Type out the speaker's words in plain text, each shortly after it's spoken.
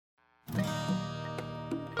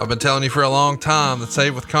I've been telling you for a long time that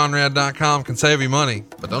SaveWithConrad.com can save you money,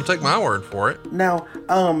 but don't take my word for it. Now,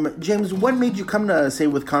 James, what made you come to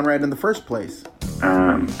Save with Conrad in the first place?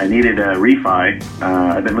 I needed a refi.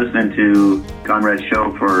 I've been listening to Conrad's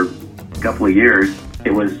show for a couple of years.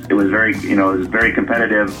 It was very, it was very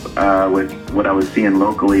competitive with what I was seeing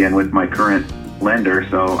locally and with my current lender.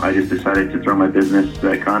 So I just decided to throw my business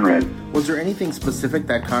at Conrad. Was there anything specific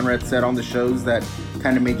that Conrad said on the shows that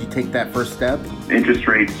kind of made you take that first step? Interest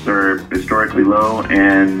rates are historically low,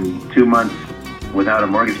 and 2 months without a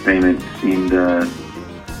mortgage payment seemed a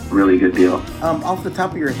really good deal. Off the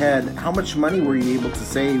top of your head, how much money were you able to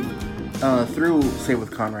save through Save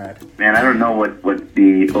with Conrad? Man, I don't know what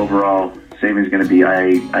the overall savings is going to be.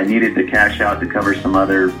 I needed to cash out to cover some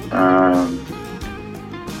other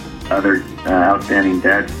outstanding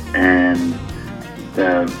debts, and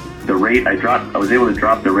the rate I was able to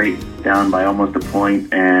drop the rate down by almost a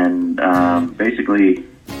point, and basically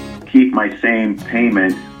keep my same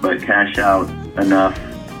payment but cash out enough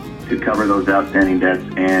to cover those outstanding debts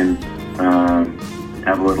and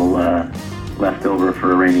have a little left over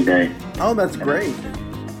for a rainy day. Oh, that's great.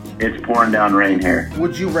 It's pouring down rain here.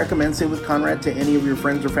 Would you recommend Save with Conrad to any of your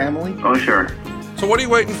friends or family? Oh, sure. So what are you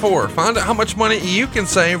waiting for? Find out how much money you can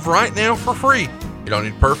save right now for free. You don't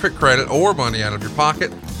need perfect credit or money out of your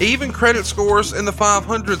pocket. Even credit scores in the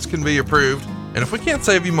 500s can be approved. And if we can't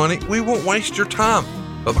save you money, we won't waste your time.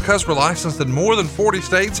 But because we're licensed in more than 40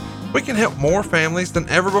 states, we can help more families than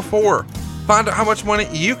ever before. Find out how much money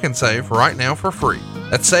you can save right now for free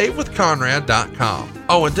at SaveWithConrad.com.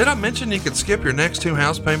 Oh, and did I mention you could skip your next 2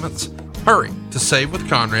 house payments? Hurry to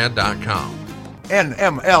SaveWithConrad.com.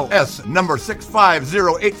 NMLS number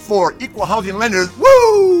 65084, Equal Housing Lenders.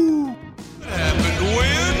 Woo! Happened to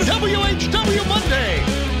win. WHW Monday.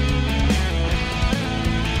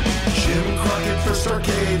 Jim Crockett First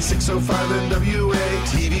Arcade, 605 NWA.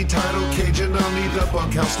 TV title, Cajun Omni, the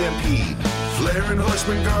Bunkhouse Stampede. Flair and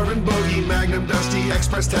Horseman, Garvin, Bogey, Magnum, Dusty,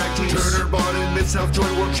 Express Tag Team. Turner, Bonnet, Mid-South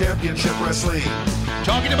Joint World Championship Wrestling.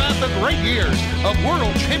 Talking about the great years of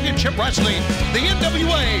World Championship Wrestling, the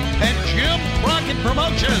NWA, and Jim Crockett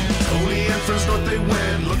Promotions. Tony and Friends North, they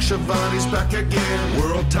win. Look, Shivani's back again.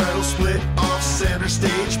 World title split off center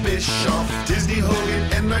stage. Bischoff, Disney, Hogan,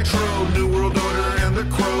 and Nitro. New World Order and the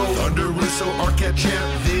Crow. Thunder, Russo, Arquette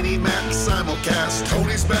Champ, Vinnie Mac, simulcast.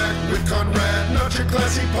 Tony's back with Conrad, not your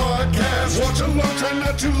classy podcast. Watch along, try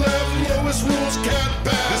not to laugh. Lowest rules can't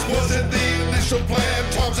pass. This wasn't the initial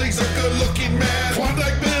plan. Tom Zigg's a good-looking man.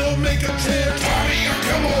 Klondike Bill, make a trip. Tommy, you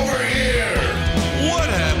come over here. What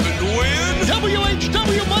happened when?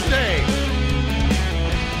 WHW Monday.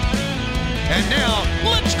 And now,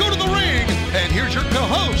 let's go to the ring. And here's your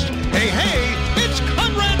co-host. Hey, it's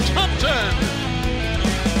Conrad Thompson.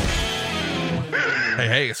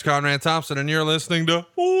 Hey, it's Conrad Thompson, and you're listening to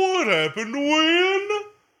What Happened When?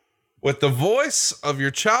 With the voice of your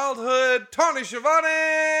childhood, Tony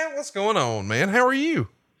Schiavone. What's going on, man? How are you?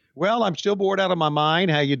 Well, I'm still bored out of my mind.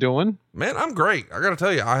 How you doing? Man, I'm great. I got to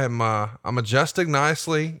tell you, I'm adjusting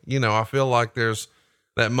nicely. I feel like there's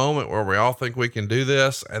that moment where we all think we can do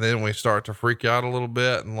this, and then we start to freak out a little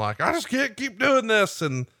bit and like, I just can't keep doing this.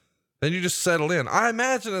 And then you just settle in. I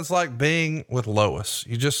imagine it's like being with Lois.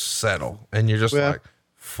 You just settle and you're just like,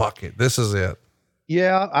 fuck it. This is it.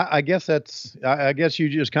 Yeah, I guess I guess you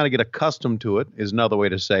just kind of get accustomed to it is another way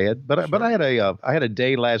to say it. But Sure. I had a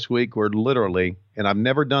day last week where literally, and I've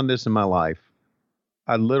never done this in my life.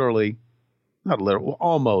 I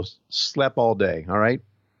almost slept all day. All right.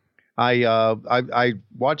 I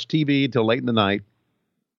watched TV till late in the night.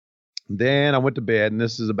 Then I went to bed, and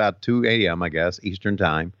this is about 2 a.m., I guess, Eastern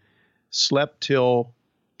time. Slept till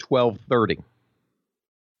 12:30.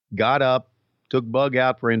 Got up, took Bug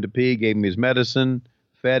out for him to pee, gave him his medicine,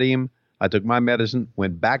 fed him. I took my medicine,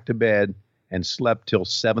 went back to bed, and slept till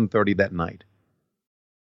 7:30 that night.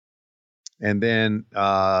 And then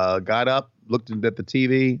got up, looked at the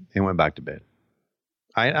TV, and went back to bed.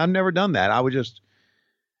 I've never done that. I would just,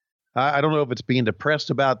 I don't know if it's being depressed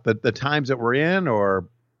about the times that we're in or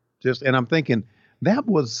just, and I'm thinking that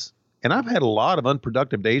was, and I've had a lot of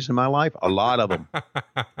unproductive days in my life, a lot of them.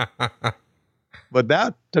 But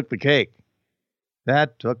that took the cake.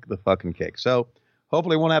 That took the fucking cake. So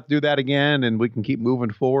hopefully we won't have to do that again and we can keep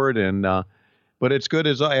moving forward. And, but it's good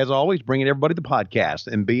as always, bringing everybody the podcast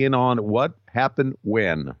and being on What Happened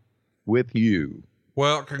When with you.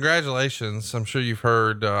 Well, congratulations. I'm sure you've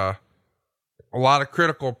heard, a lot of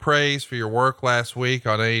critical praise for your work last week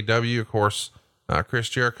on AEW. Of course, Chris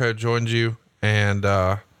Jericho joined you and,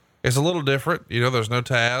 it's a little different. There's no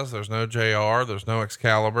Taz, there's no JR, there's no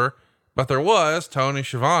Excalibur, but there was Tony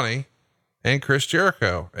Schiavone and Chris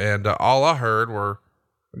Jericho. And all I heard were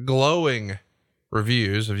glowing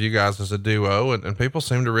reviews of you guys as a duo, and people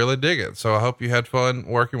seem to really dig it. So I hope you had fun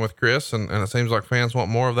working with Chris, and it seems like fans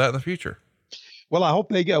want more of that in the future. Well, I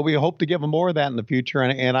hope we hope to give them more of that in the future.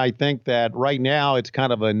 And I think that right now it's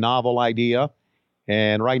kind of a novel idea.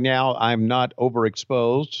 And right now I'm not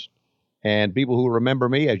overexposed. And people who remember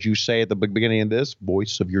me, as you say at the beginning of this,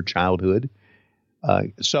 voice of your childhood.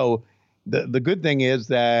 So the good thing is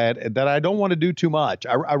that I don't want to do too much.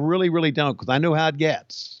 I really, really don't, because I know how it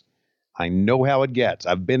gets. I know how it gets.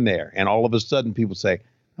 I've been there. And all of a sudden people say,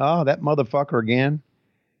 oh, that motherfucker again.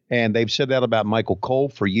 And they've said that about Michael Cole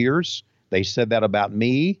for years. They said that about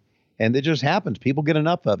me, and it just happens. People get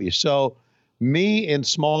enough of you. So me in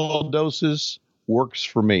small doses works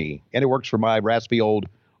for me, and it works for my raspy old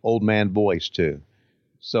man voice too.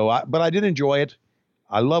 So, but I did enjoy it.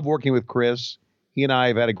 I love working with Chris. He and I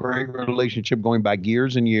have had a great relationship going back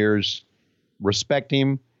years and years. Respect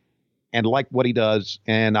him and like what he does,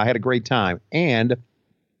 and I had a great time. And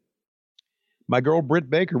my girl Britt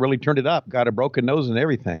Baker really turned it up, got a broken nose and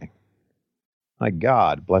everything. My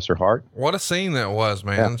God, bless her heart. What a scene that was,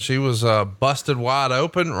 man. Yeah. She was busted wide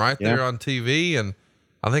open right there on TV. And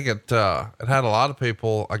I think it had a lot of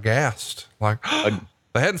people aghast. Like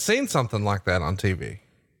they hadn't seen something like that on TV.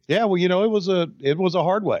 Yeah. Well, it was a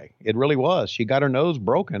hard way. It really was. She got her nose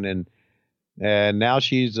broken, and now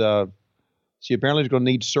she apparently is going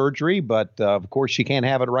to need surgery, but of course she can't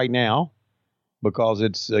have it right now because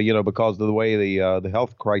it's, because of the way the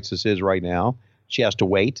health crisis is right now. She has to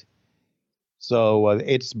wait. So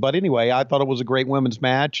but anyway, I thought it was a great women's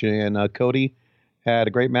match, and Cody had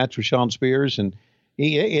a great match with Shawn Spears. And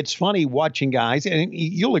it's funny watching guys, and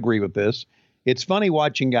you'll agree with this. It's funny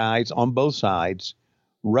watching guys on both sides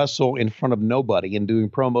wrestle in front of nobody and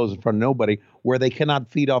doing promos in front of nobody where they cannot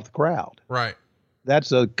feed off the crowd. Right.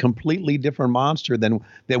 That's a completely different monster than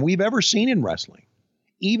we've ever seen in wrestling.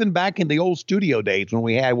 Even back in the old studio days when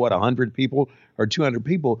we had 100 people or 200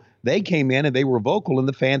 people, they came in and they were vocal and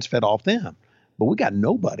the fans fed off them. But we got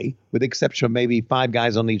nobody, with the exception of maybe 5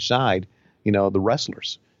 guys on each side, the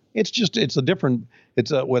wrestlers. It's a different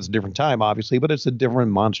time, obviously, but it's a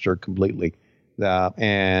different monster completely.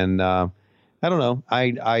 And I don't know.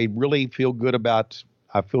 I really feel good about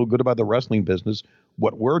the wrestling business,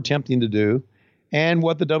 what we're attempting to do, and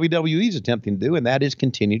what the WWE is attempting to do, and that is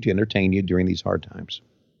continue to entertain you during these hard times.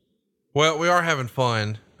 Well, we are having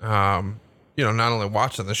fun. Not only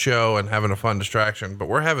watching the show and having a fun distraction, but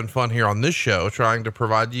we're having fun here on this show, trying to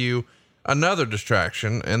provide you another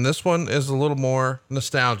distraction. And this one is a little more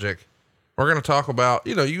nostalgic. We're going to talk about,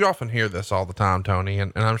 you often hear this all the time, Tony,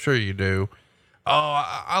 and I'm sure you do.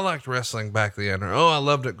 Oh, I liked wrestling back then, or, oh, I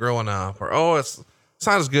loved it growing up, or, oh, it's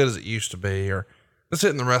not as good as it used to be, or this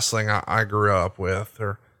isn't the wrestling I grew up with,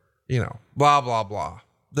 or, blah, blah, blah.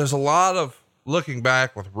 There's a lot of looking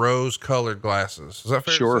back with rose colored glasses. Is that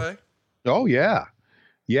fair to say? Oh, yeah.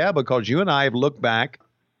 Yeah, because you and I have looked back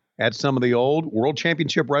at some of the old World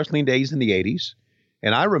Championship Wrestling days in the 80s,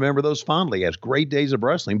 and I remember those fondly as great days of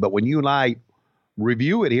wrestling. But when you and I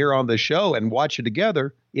review it here on the show and watch it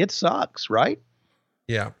together, it sucks, right?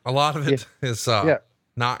 Yeah, a lot of it is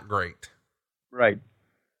not great. Right.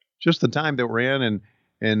 Just the time that we're in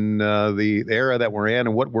and the era that we're in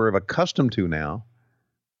and what we're accustomed to now.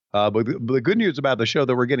 But the good news about the show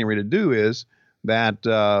that we're getting ready to do is that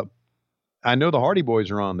I know the Hardy Boys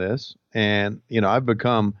are on this, and I've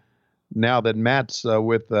become, now that Matt's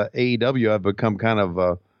with AEW, I've become kind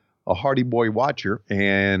of a Hardy Boy watcher,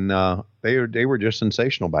 and they were just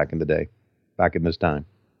sensational back in the day, back in this time.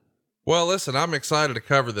 Well, listen, I'm excited to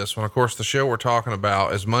cover this one. Of course, the show we're talking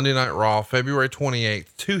about is Monday Night Raw, February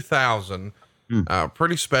 28th, 2000.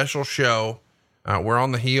 Pretty special show. We're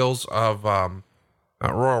on the heels of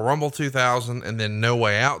Royal Rumble 2000 and then No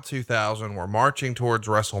Way Out 2000. We're marching towards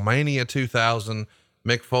WrestleMania 2000.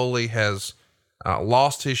 Mick Foley has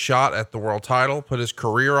lost his shot at the world title, put his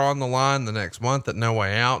career on the line the next month at No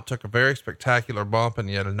Way Out, took a very spectacular bump in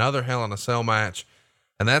yet another Hell in a Cell match.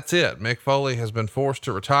 And that's it. Mick Foley has been forced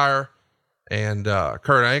to retire, and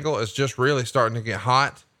Kurt Angle is just really starting to get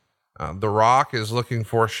hot. The Rock is looking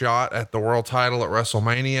for a shot at the world title at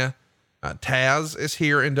WrestleMania. Taz is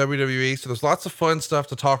here in WWE. So there's lots of fun stuff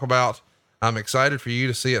to talk about. I'm excited for you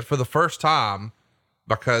to see it for the first time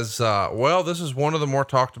because, this is one of the more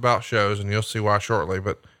talked about shows, and you'll see why shortly.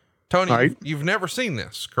 But Tony, right. You've never seen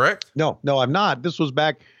this, correct? No, I've not. This was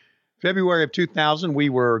back February of 2000. We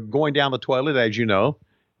were going down the toilet, as you know.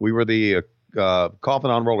 We were the coffin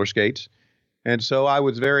on roller skates. And so I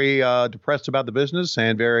was very depressed about the business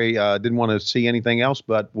and very didn't want to see anything else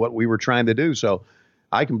but what we were trying to do. So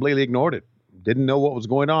I completely ignored it. Didn't know what was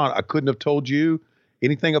going on. I couldn't have told you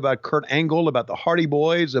anything about Kurt Angle, about the Hardy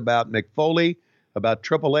Boys, about Mick Foley, about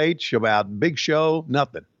Triple H, about Big Show,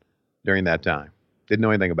 nothing during that time. Didn't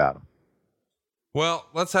know anything about them. Well,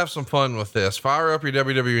 let's have some fun with this. Fire up your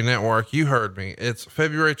WWE Network. You heard me. It's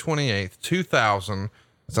February 28th, 2000.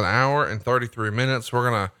 It's an hour and 33 minutes. We're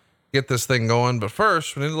going to get this thing going. But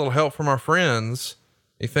first, we need a little help from our friends.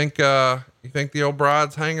 You think the old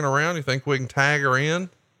bride's hanging around? You think we can tag her in?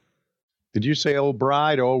 Did you say old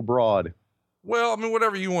bride or old broad? Well, I mean,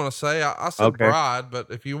 whatever you want to say. I said Okay. bride,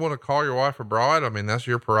 but if you want to call your wife a bride, I mean, that's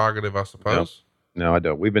your prerogative, I suppose. No, I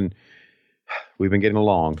don't. We've been getting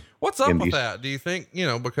along. What's up in with these- that? Do you think,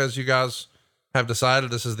 because you guys have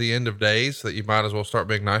decided this is the end of days, that you might as well start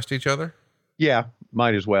being nice to each other? Yeah,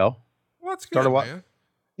 might as well. Well, that's good, Started wa- man.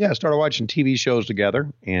 Yeah, I started watching TV shows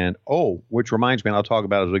together. And, which reminds me, and I'll talk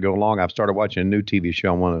about it as we go along. I've started watching a new TV show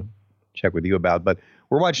I want to check with you about, but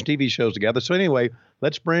we're watching TV shows together. So anyway,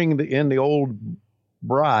 let's bring in the old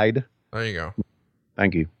bride. There you go.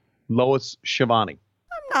 Thank you. Lois Shivani.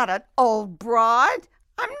 I'm not an old broad.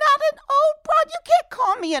 I'm not an old broad. You can't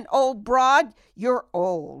call me an old broad. You're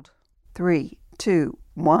old. 3, 2,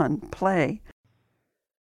 1, play.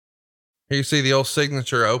 Here you see the old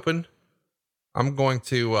signature open. I'm going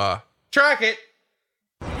to, track it.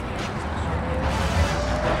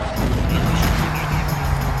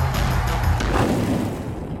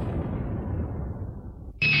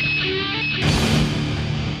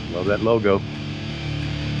 Love that logo.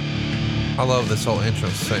 I love this whole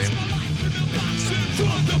entrance scene.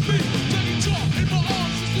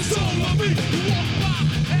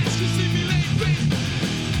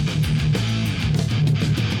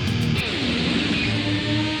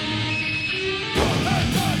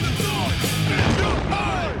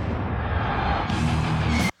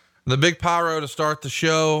 The big pyro to start the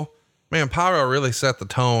show. Man, pyro really set the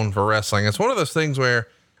tone for wrestling. It's one of those things where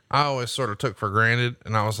I always sort of took for granted,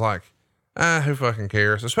 and I was like, who fucking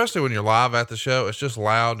cares? Especially when you're live at the show, it's just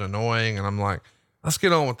loud and annoying. And I'm like, let's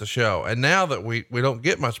get on with the show. And now that we don't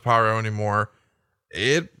get much pyro anymore,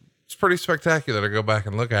 it's pretty spectacular to go back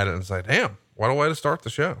and look at it and say, damn, what a way to start the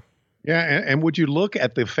show. Yeah. And would you look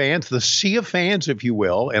at the fans, the sea of fans, if you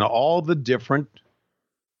will, and all the different,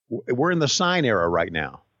 we're in the sign era right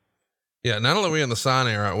now. Yeah. Not only are we in the sign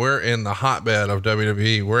era, we're in the hotbed of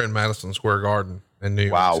WWE. We're in Madison Square Garden in New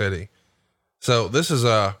York City. So this is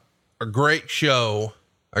a great show,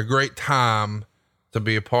 a great time to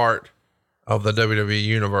be a part of the WWE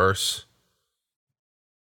universe.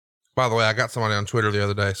 By the way, I got somebody on Twitter the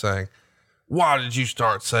other day saying, why did you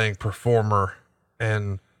start saying performer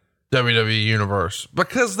and WWE universe?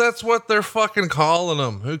 Because that's what they're fucking calling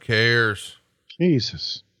them. Who cares?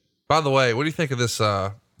 Jesus. By the way, what do you think of this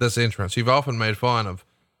entrance? You've often made fun of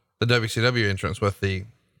the WCW entrance with the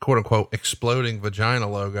quote unquote exploding vagina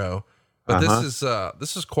logo. But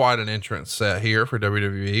this is quite an entrance set here for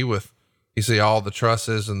WWE with, you see all the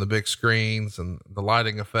trusses and the big screens and the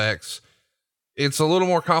lighting effects. It's a little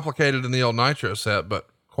more complicated than the old Nitro set, but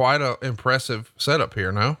quite a impressive setup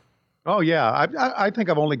here. No? Oh yeah. I think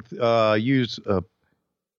I've only, used,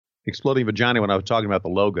 exploding vagina when I was talking about the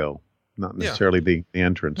logo, not necessarily the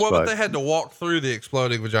entrance. Well, but they had to walk through the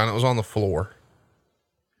exploding vagina. It was on the floor.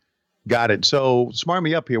 Got it. So smart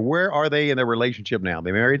me up here. Where are they in their relationship now?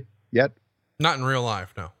 They married yet? Not in real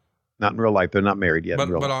life. No. Not in real life. They're not married yet. But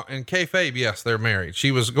in kayfabe, yes, they're married.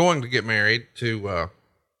 She was going to get married to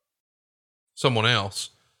someone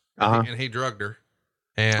else, and he drugged her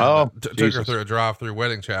and took her through a drive-through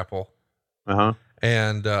wedding chapel.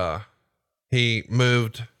 And he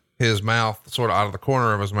moved his mouth sort of out of the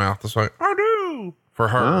corner of his mouth to say, I do, for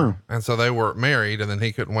her. And so they were married, and then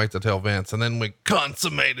he couldn't wait to tell Vince. And then we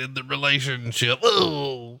consummated the relationship.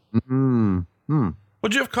 Oh.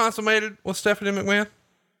 Would you have consummated with Stephanie McMahon?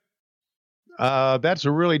 That's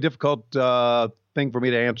a really difficult thing for me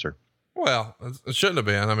to answer. Well, it shouldn't have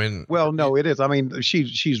been. I mean, well, no, it is. I mean,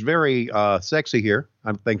 she's very sexy here.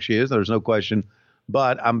 I think she is. There's no question.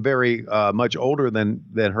 But I'm very much older than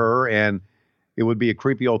her, and it would be a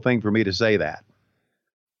creepy old thing for me to say that.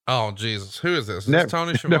 Oh Jesus, who is this? Is this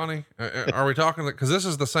Tony Schiavone? Are we talking? Because this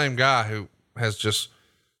is the same guy who was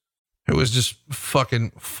just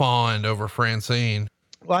fucking fawned over Francine.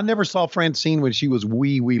 Well, I never saw Francine when she was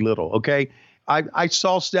wee little. Okay. I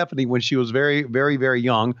saw Stephanie when she was very, very, very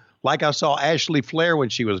young, like I saw Ashley Flair when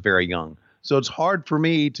she was very young. So it's hard for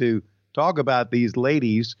me to talk about these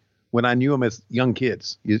ladies when I knew them as young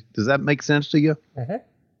kids. Does that make sense to you?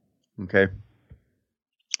 Okay.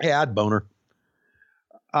 Yeah, I'd bone her.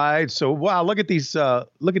 All right. So, wow, look at these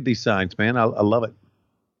signs, man. I love it.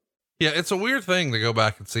 Yeah, it's a weird thing to go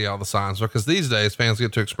back and see all the signs, because these days fans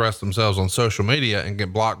get to express themselves on social media and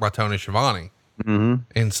get blocked by Tony Schiavone.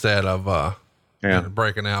 instead of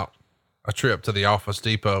breaking out a trip to the Office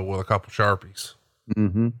Depot with a couple Sharpies.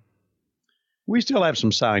 We still have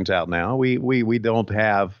some signs out now. We don't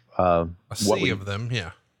have a sea of them.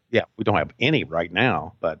 Yeah, we don't have any right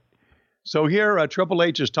now. But so here, Triple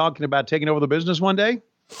H is talking about taking over the business one day,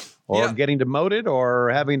 or getting demoted, or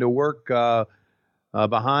having to work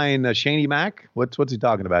behind Shaney Mac. What's he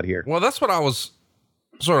talking about here? Well, that's what I was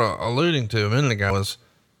sort of alluding to a minute ago. Was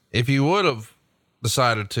if you would have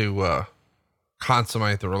decided to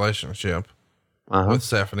consummate the relationship with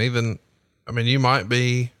Stephanie, then I mean, you might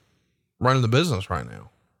be running the business right now.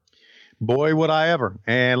 Boy, would I ever.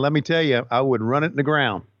 And let me tell you, I would run it in the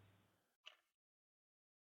ground.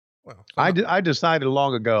 Well, I decided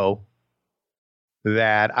long ago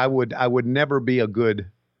that I would never be a good,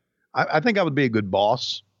 I think I would be a good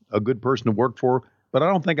boss, a good person to work for, but I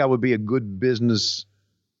don't think I would be a good business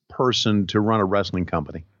person to run a wrestling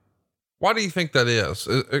company. Why do you think that is?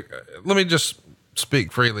 Let me just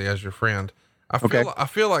speak freely as your friend. I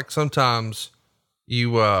feel like sometimes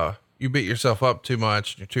you beat yourself up too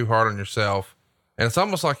much. You're too hard on yourself. And it's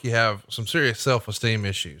almost like you have some serious self-esteem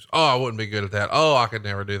issues. Oh, I wouldn't be good at that. Oh, I could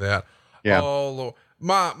never do that. Yeah. Oh, Lord.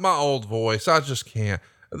 My old voice. I just can't.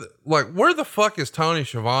 Like, where the fuck is Tony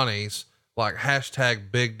Schiavone's like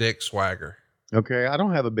hashtag big dick swagger? Okay. I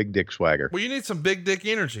don't have a big dick swagger. Well, you need some big dick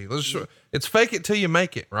energy. It's fake it till you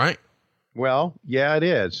make it, right? Well, yeah, it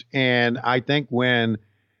is. And I think when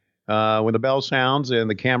the bell sounds and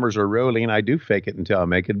the cameras are rolling, I do fake it until I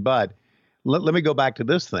make it. But let me go back to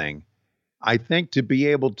this thing. I think to be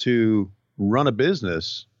able to run a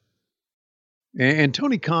business, and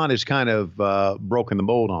Tony Khan has kind of broken the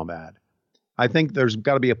mold on that. I think there's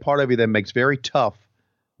got to be a part of you that makes very tough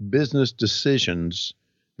business decisions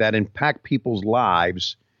that impact people's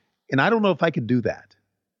lives. And I don't know if I could do that.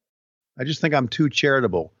 I just think I'm too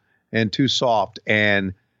charitable and too soft.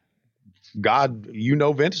 And God,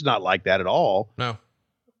 Vince is not like that at all. No.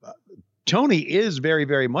 Tony is very,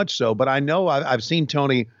 very much so. But I know I've seen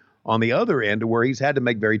Tony on the other end where he's had to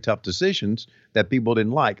make very tough decisions that people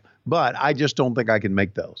didn't like. But I just don't think I can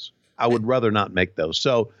make those. I would rather not make those.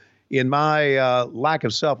 So in my lack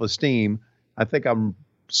of self-esteem, I think I'm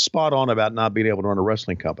spot on about not being able to run a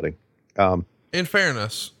wrestling company. In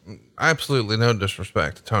fairness, absolutely no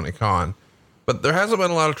disrespect to Tony Khan, but there hasn't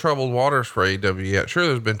been a lot of troubled waters for AEW yet. Sure,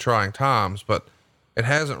 there's been trying times, but it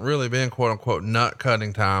hasn't really been quote unquote nut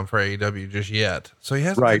cutting time for AEW just yet. So he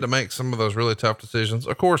hasn't had to make some of those really tough decisions.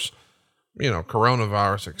 Of course,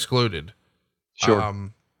 coronavirus excluded.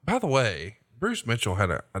 Sure. By the way, Bruce Mitchell had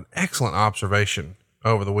an excellent observation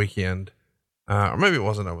over the weekend. Or maybe it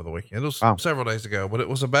wasn't over the weekend. It was several days ago, but it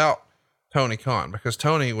was about Tony Khan, because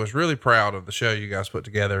Tony was really proud of the show you guys put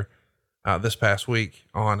together this past week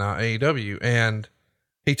on AEW. And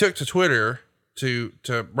he took to Twitter to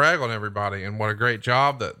brag on everybody and what a great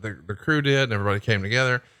job that the crew did and everybody came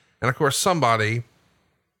together. And of course, somebody,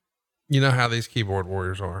 you know how these keyboard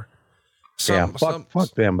warriors are.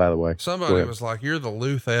 Fuck them, by the way. Somebody was like, you're the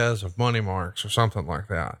Luthez of Money Marks or something like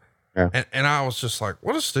that. Yeah. And I was just like,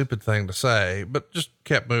 what a stupid thing to say, but just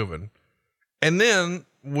kept moving. And then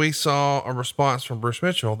we saw a response from Bruce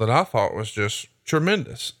Mitchell that I thought was just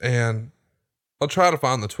tremendous. And I'll try to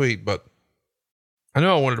find the tweet, but I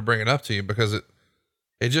know I wanted to bring it up to you because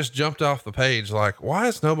it just jumped off the page. Like, why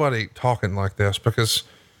is nobody talking like this? Because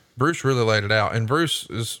Bruce really laid it out, and Bruce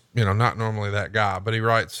is, not normally that guy, but he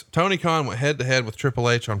writes, Tony Khan went head to head with Triple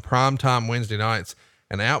H on primetime Wednesday nights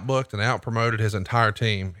and outbooked and outpromoted his entire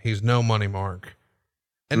team. He's no money mark.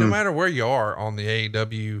 And no matter where you are on the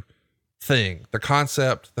AEW thing, the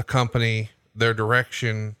concept, the company, their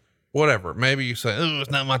direction, whatever, maybe you say, oh,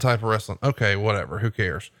 it's not my type of wrestling. Okay, whatever. Who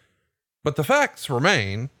cares? But the facts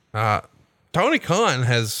remain. Tony Khan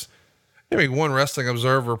has maybe won Wrestling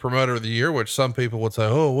Observer Promoter of the Year, which some people would say,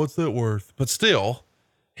 oh, what's that worth? But still,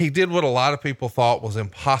 he did what a lot of people thought was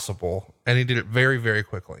impossible, and he did it very, very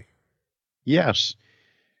quickly. Yes.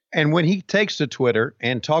 And when he takes to Twitter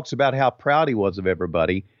and talks about how proud he was of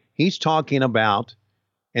everybody, he's talking about,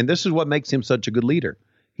 and this is what makes him such a good leader.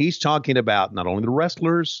 He's talking about not only the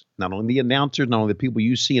wrestlers, not only the announcers, not only the people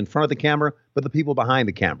you see in front of the camera, but the people behind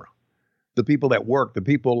the camera, the people that work, the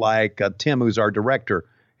people like Tim, who's our director,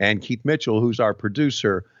 and Keith Mitchell, who's our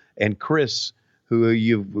producer, and Chris,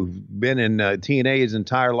 who've been in TNA his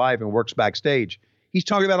entire life and works backstage. He's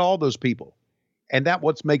talking about all those people. And that's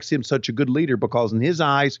what makes him such a good leader, because in his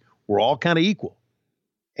eyes, we're all kind of equal.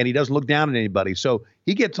 And he doesn't look down at anybody. So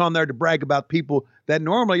he gets on there to brag about people that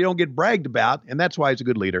normally you don't get bragged about. And that's why he's a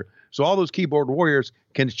good leader. So all those keyboard warriors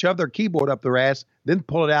can shove their keyboard up their ass, then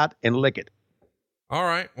pull it out and lick it. All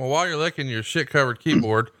right. Well, while you're licking your shit covered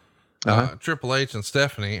keyboard, Triple H and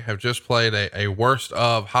Stephanie have just played a worst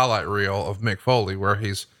of highlight reel of Mick Foley, where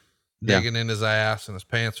he's digging in his ass and his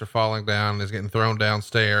pants are falling down and he's getting thrown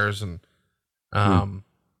downstairs, and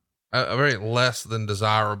a very less than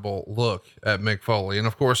desirable look at Mick Foley. And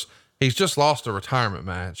of course, he's just lost a retirement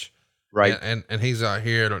match. Right. And he's out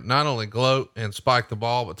here to not only gloat and spike the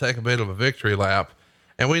ball, but take a bit of a victory lap.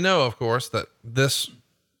 And we know, of course, that this,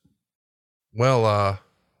 I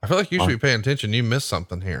feel like you should be paying attention. You missed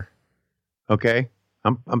something here. Okay.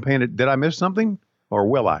 I'm paying it. Did I miss something or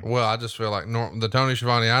will I? Well, I just feel like the Tony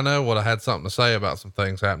Schiavone I know would have had something to say about some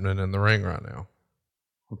things happening in the ring right now.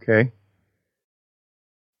 Okay.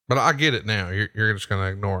 But I get it now. You're just going to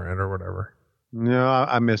ignore it or whatever. No,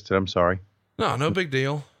 I missed it. I'm sorry. No big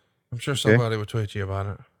deal. I'm sure somebody would tweet you about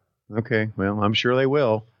it. Okay. Well, I'm sure they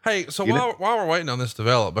will. Hey, so while we're waiting on this to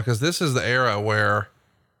develop, because this is the era where,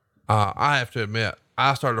 I have to admit,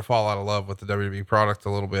 I started to fall out of love with the WWE product a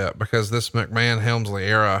little bit, because this McMahon Helmsley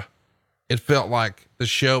era, it felt like the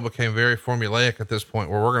show became very formulaic at this point,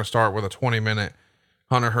 where we're going to start with a 20-minute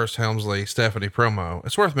Hunter Hearst Helmsley Stephanie promo.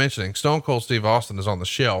 It's worth mentioning Stone Cold Steve Austin is on the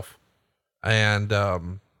shelf, and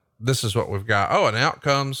this is what we've got. Oh, and out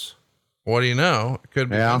comes, what do you know? It could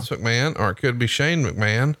be Vince McMahon, or it could be Shane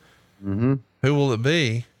McMahon. Mm-hmm. Who will it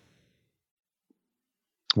be?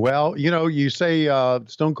 Well, you say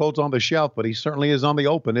Stone Cold's on the shelf, but he certainly is on the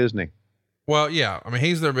open, isn't he? Well, yeah. I mean,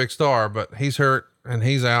 he's their big star, but he's hurt and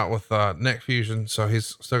he's out with neck fusion. So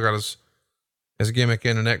he's still got his gimmick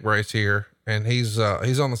in a neck brace here, and he's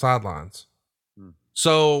on the sidelines.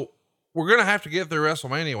 So we're going to have to get through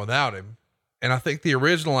WrestleMania without him. And I think the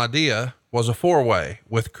original idea was a 4-way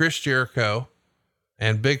with Chris Jericho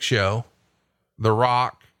and Big Show, The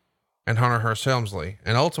Rock, and Hunter Hearst Helmsley.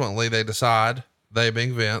 And ultimately they decide, they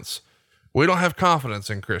being Vince, we don't have confidence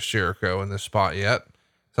in Chris Jericho in this spot yet.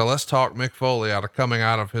 So let's talk Mick Foley coming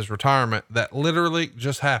out of his retirement that literally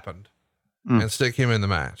just happened and stick him in the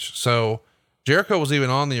match. So Jericho was even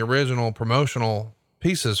on the original promotional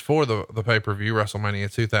pieces for the pay-per-view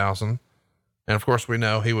WrestleMania 2000. And of course we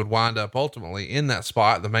know he would wind up ultimately in that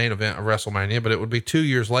spot, the main event of WrestleMania, but it would be 2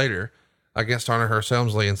 years later against Hunter Hearst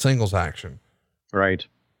Helmsley in singles action. Right.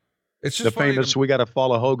 It's just the famous, we got to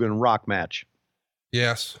follow Hogan Rock match.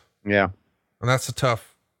 Yes. Yeah. And that's a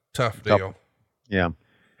tough deal. Yeah.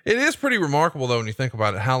 It is pretty remarkable though, when you think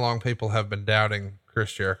about it, how long people have been doubting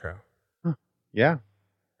Chris Jericho. Yeah.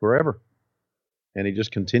 Forever. And he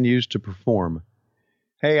just continues to perform.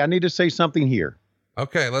 Hey, I need to say something here.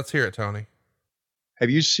 Okay. Let's hear it, Tony. Have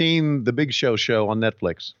you seen the Big Show on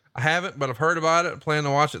Netflix? I haven't, but I've heard about it. Plan to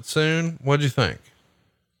watch it soon. What'd you think?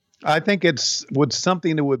 I think it's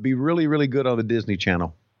something that would be really, really good on the Disney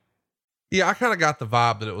Channel. Yeah. I kind of got the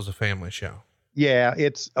vibe that it was a family show. Yeah.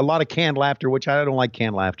 It's a lot of canned laughter, which I don't like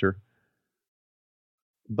canned laughter,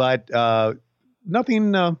 but,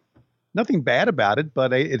 nothing bad about it,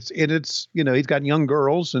 but it's, he's got young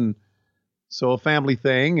girls, and so a family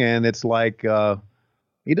thing. And it's like,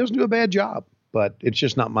 he doesn't do a bad job, but it's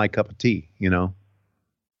just not my cup of tea. A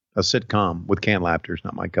sitcom with canned laughter is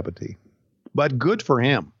not my cup of tea, but good for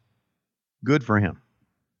him. Good for him.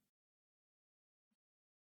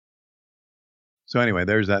 So anyway,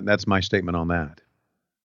 there's that. That's my statement on that.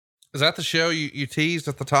 Is that the show you teased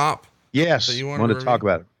at the top? Yes. So you want to talk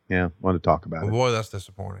about it. Yeah. Want to talk about it. Boy, that's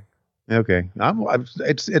disappointing. Okay.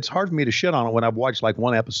 It's hard for me to shit on it when I've watched like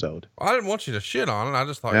one episode. Well, I didn't want you to shit on it. I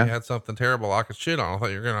just thought you had something terrible I could shit on. I thought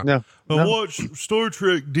you were going to watch Star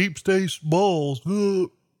Trek Deep Space Balls.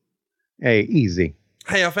 Hey, easy.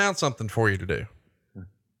 Hey, I found something for you to do.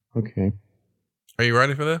 Okay. Are you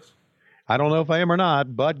ready for this? I don't know if I am or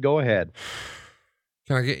not, but go ahead.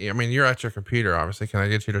 Can I get you? I mean, you're at your computer, obviously. Can I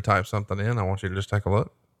get you to type something in? I want you to just take a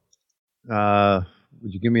look.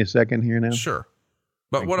 Would you give me a second here now? Sure.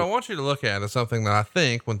 But what I want you to look at is something that I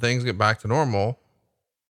think when things get back to normal,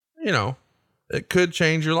 it could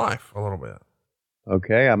change your life a little bit.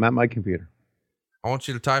 Okay. I'm at my computer. I want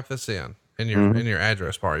you to type this in your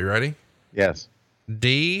address bar. You ready? Yes.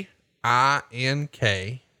 DINK.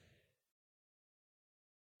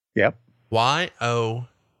 Yep. YONE.com.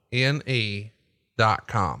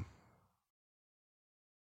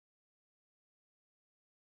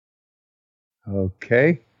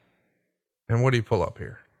 Okay. And what do you pull up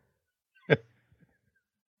here? Tell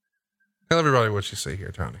everybody what you see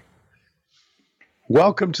here, Tony.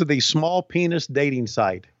 Welcome to the small penis dating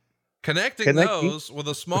site. Connecting those with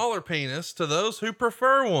a smaller penis to those who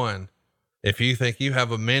prefer one. If you think you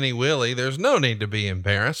have a mini willy, there's no need to be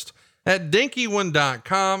embarrassed. At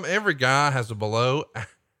dinkyone.com, every guy has a below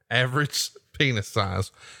average penis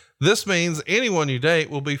size. This means anyone you date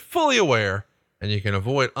will be fully aware, and you can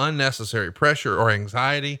avoid unnecessary pressure or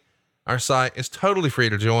anxiety Our site is totally free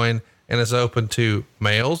to join and is open to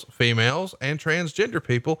males, females, and transgender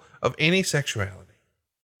people of any sexuality.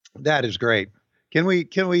 That is great. Can we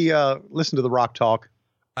listen to the Rock talk?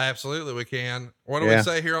 Absolutely, we can. What do we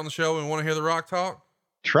say here on the show when we want to hear the Rock talk?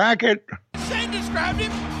 Track it. Shane described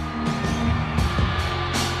him.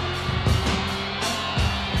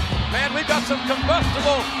 Man, we've got some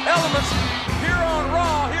combustible elements here on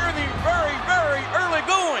Raw, here in the very, very early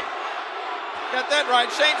going. Got that right.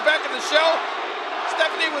 Shane's back in the show.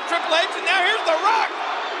 Stephanie with Triple H, and now here's The Rock.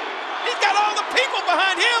 He's got all the people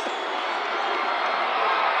behind him.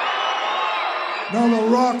 Now The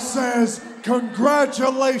Rock says,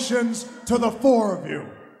 congratulations to the four of you.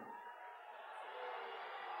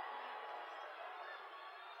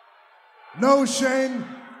 No, Shane,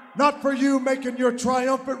 not for you making your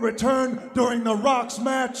triumphant return during The Rock's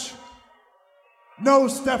match. No,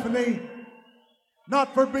 Stephanie,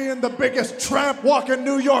 not for being the biggest tramp walking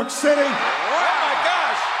New York City. Oh my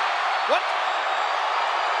gosh! What?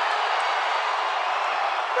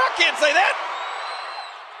 Rock can't say that.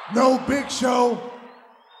 No, Big Show,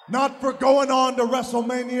 not for going on to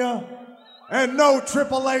WrestleMania. And no,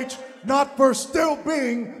 Triple H, not for still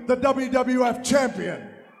being the WWF champion.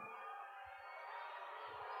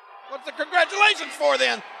 What's the congratulations for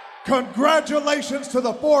then? Congratulations to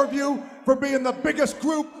the four of you for being the biggest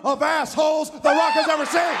group of assholes The Rock has ever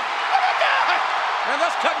seen. And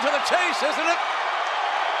that's cutting to the chase, isn't it?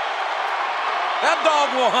 That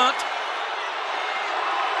dog will hunt.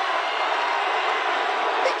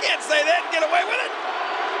 He can't say that and get away with it.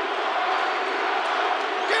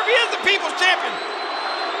 Here he is, the people's champion.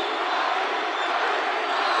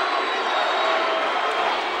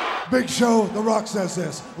 Big Show, The Rock says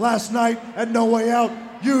this. Last night at No Way Out,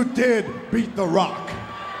 you did beat The Rock.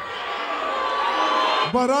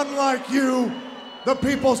 But unlike you, the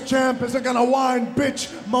People's Champ isn't gonna whine, bitch,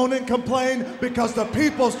 moan, and complain because the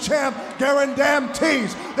People's Champ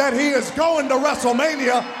guarantees that he is going to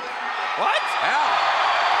WrestleMania. What? How?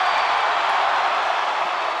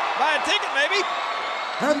 Buy a ticket, maybe.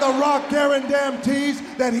 And The Rock guarantees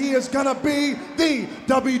that he is gonna be the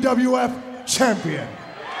WWF champion.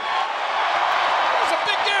 Some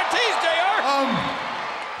big guarantees, JR.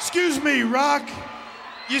 Excuse me, Rock.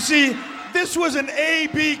 You see, this was an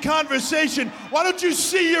A-B conversation. Why don't you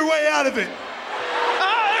see your way out of it?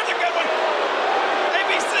 Ah, there's a good one.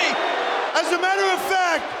 ABC. As a matter of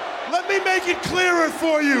fact, let me make it clearer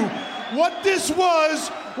for you. What this was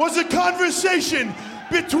a conversation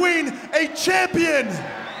between a champion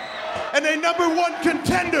and a #1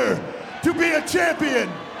 contender to be a champion.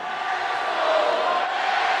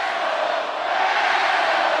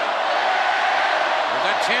 There's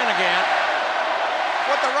that chant again.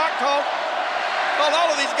 What The Rock called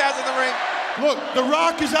all of these guys in the ring. Look, The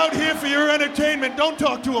Rock is out here for your entertainment. Don't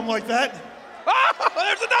talk to him like that. Oh,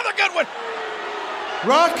 there's another good one.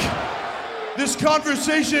 Rock, this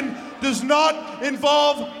conversation does not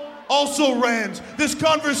involve also-rans. This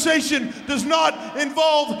conversation does not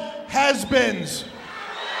involve has-beens.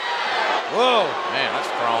 Whoa, man, that's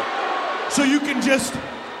strong. So you can just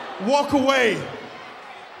walk away.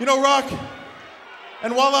 You know, Rock,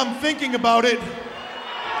 and while I'm thinking about it,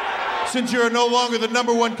 since you're no longer the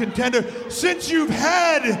 #1 contender, since you've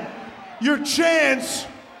had your chance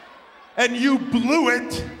and you blew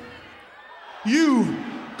it, you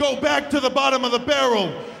go back to the bottom of the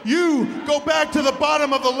barrel. You go back to the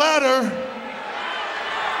bottom of the ladder.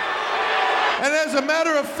 And as a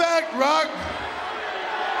matter of fact, Rock,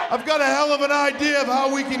 I've got a hell of an idea of how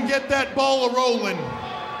we can get that ball a-rolling.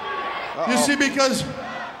 You see, because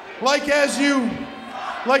as you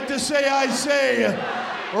like to say, I say,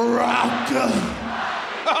 Rock,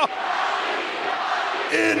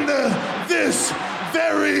 in this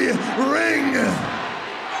very ring,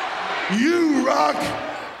 you, Rock,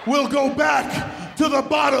 will go back to the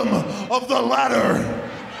bottom of the ladder.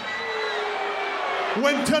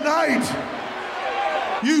 When tonight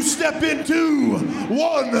you step into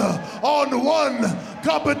one-on-one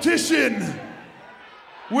competition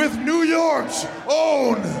with New York's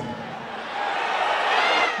own,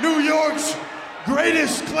 New York's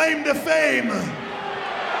greatest claim to fame,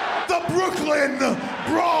 the Brooklyn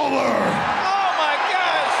Brawler. Oh my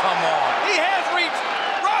gosh! Come on. He has reached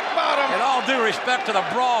rock bottom. In all due respect to the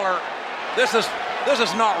Brawler, this is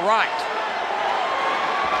not right.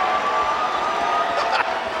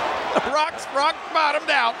 Rock bottomed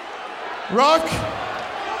out. Rock,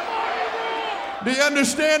 do you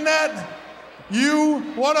understand that? You,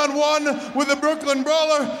 one-on-one with the Brooklyn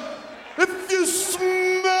Brawler, if you smell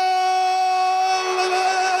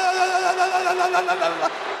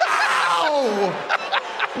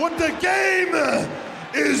what the game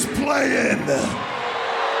is playing. Oh,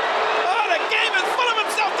 the game is full of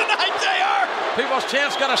himself tonight, JR. People's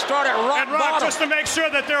Champ's going to start at rock And Rock, bottom. just to make sure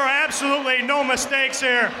that there are absolutely no mistakes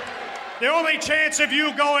here, the only chance of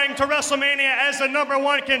you going to WrestleMania as the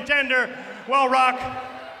 ¡1 contender, well, Rock,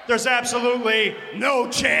 there's absolutely no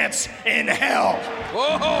chance in hell.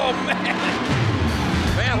 Whoa, man.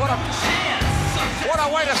 Man, what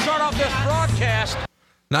a way to start off this broadcast.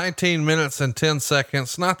 19 minutes and 10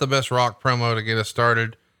 seconds. Not the best Rock promo to get us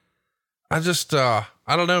started. I just, I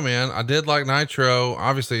don't know, man. I did like Nitro.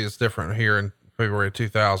 Obviously it's different here in February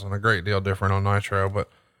 2000, a great deal different on Nitro, but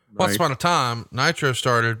once upon a time, Nitro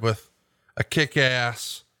started with a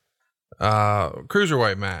kick-ass,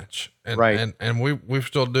 cruiserweight match. And, and we're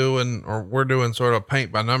still doing, or we're doing sort of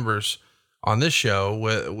paint by numbers on this show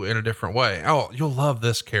in a different way. Oh, you'll love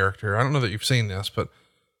this character. I don't know that you've seen this, but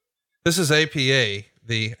this is APA,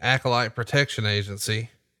 the Acolyte Protection Agency,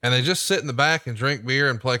 and they just sit in the back and drink beer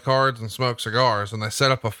and play cards and smoke cigars. And they set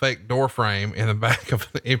up a fake door frame in the back of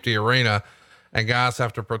an empty arena, and guys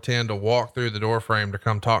have to pretend to walk through the door frame to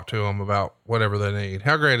come talk to them about whatever they need.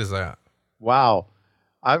 How great is that? Wow.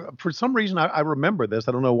 For some reason, I remember this.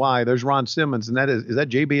 I don't know why. There's Ron Simmons, and is that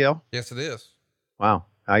JBL? Yes, it is. Wow.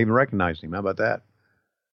 I even recognized him. How about that?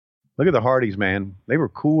 Look at the Hardys, man. They were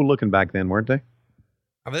cool looking back then, weren't they?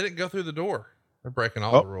 Oh, they didn't go through the door. They're breaking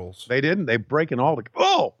all the rules. They didn't. They're breaking all the.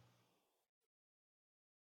 Oh!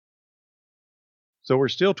 So we're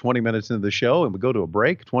still 20 minutes into the show, and we go to a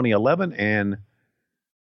break, 2011, and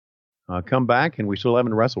come back, and we still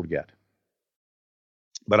haven't wrestled yet.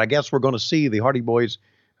 But I guess we're going to see the Hardy Boys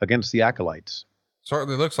against the Acolytes.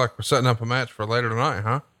 Certainly looks like we're setting up a match for later tonight,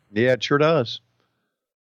 huh? Yeah, it sure does.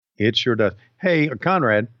 It sure does. Hey,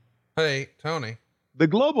 Conrad. Hey, Tony. The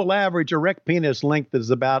global average erect penis length is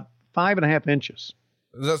about 5.5 inches.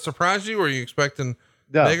 Does that surprise you? Or are you expecting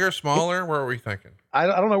bigger, smaller? Where are we thinking? I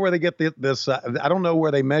don't know where they get this. I don't know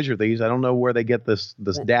where they measure these. I don't know where they get this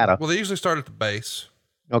data. Well, they usually start at the base.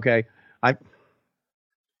 Okay.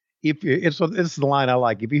 This is the line I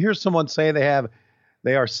like. If you hear someone say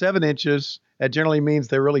they are 7 inches, that generally means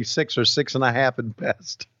they're really 6 or 6.5 at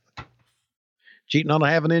best. Cheating on a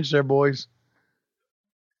half an inch there, boys.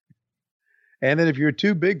 And then if you're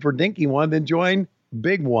too big for dinky one, then join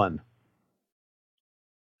big one.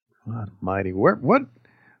 God almighty. What?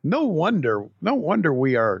 No wonder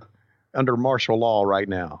we are under martial law right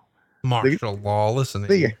now. Martial law. Listen.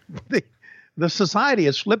 The society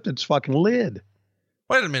has flipped its fucking lid.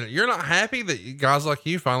 Wait a minute. You're not happy that guys like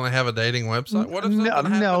you finally have a dating website? What if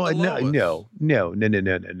No.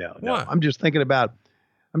 What?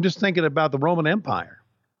 I'm just thinking about the Roman Empire.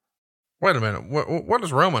 Wait a minute. What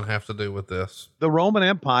does Roman have to do with this? The Roman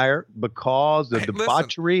Empire, because of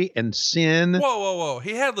debauchery and sin. Whoa.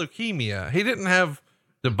 He had leukemia. He didn't have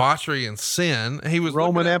debauchery and sin. He was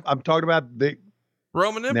Roman Empire. I'm talking about the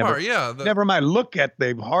Roman Empire. Never mind. Look at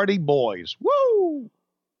the Hardy Boys. Woo!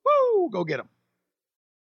 Go get them.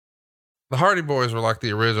 The Hardy Boys were like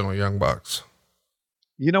the original Young Bucks.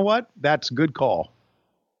 You know what? That's a good call.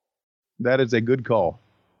 That is a good call.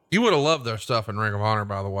 You would have loved their stuff in Ring of Honor,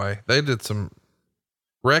 by the way. They did some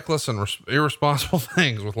reckless and irresponsible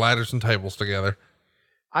things with ladders and tables together.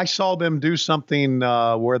 I saw them do something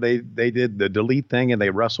where they did the delete thing and they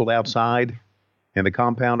wrestled outside in the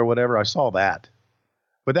compound or whatever. I saw that.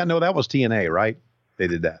 But that was TNA, right? They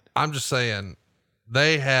did that. I'm just saying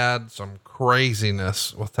they had some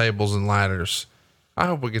craziness with tables and ladders. I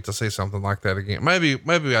hope we get to see something like that again. Maybe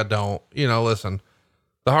I don't. Listen.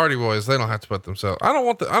 The Hardy Boys, they don't have to put themselves. I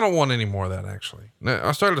don't want any more of that, actually. Now,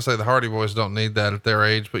 I started to say the Hardy Boys don't need that at their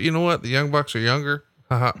age, but you know what? The Young Bucks are younger.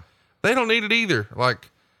 They don't need it either.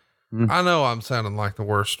 I know I'm sounding like the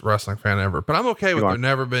worst wrestling fan ever, but I'm okay with there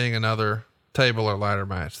never being another table or ladder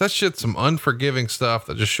match. That shit's some unforgiving stuff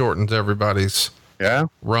that just shortens everybody's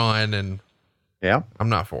run. And I'm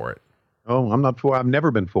not for it. Oh, I'm not for, I've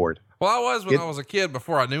never been for it. Well, I was when I was a kid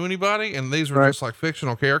before I knew anybody, and these were just like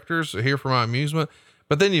fictional characters here for my amusement.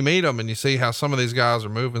 But then you meet them and you see how some of these guys are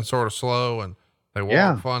moving sort of slow and they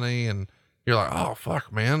walk funny, and you're like, oh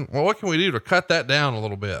fuck, man. Well, what can we do to cut that down a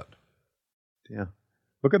little bit? Yeah.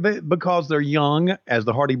 Because they're young, as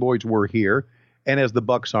the Hardy Boys were here and as the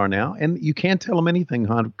Bucks are now. And you can't tell them anything,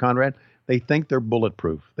 Conrad. They think they're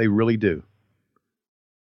bulletproof. They really do.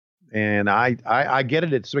 And I get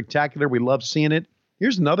it. It's spectacular. We love seeing it.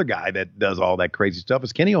 Here's another guy that does all that crazy stuff.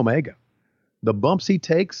 It's Kenny Omega. The bumps he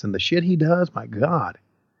takes and the shit he does, my God.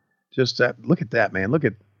 Just that. Look at that, man.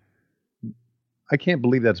 I can't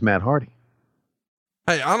believe that's Matt Hardy.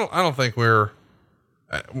 Hey, I don't think we're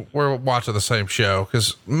watching the same show,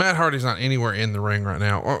 because Matt Hardy's not anywhere in the ring right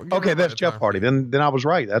now. Okay, that's Jeff Hardy. Then I was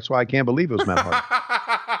right. That's why I can't believe it was Matt Hardy.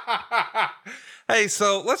 Hey,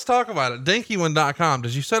 so let's talk about it. Dinkyone.com.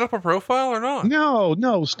 Did you set up a profile or not?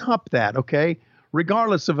 No, stop that. Okay.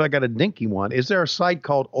 Regardless if I got a dinky one, is there a site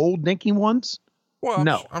called Old Dinky Ones? Well,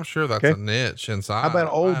 no. I'm sure that's Okay. a niche inside. How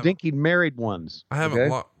about Old Dinky Married Ones? I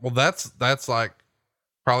haven't. Okay? Well, that's like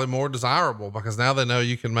probably more desirable because now they know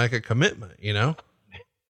you can make a commitment, you know?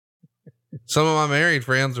 Some of my married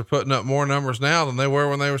friends are putting up more numbers now than they were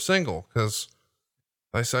when they were single. Cause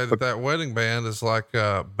they say that wedding band is like,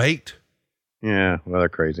 bait. Yeah. Well, they're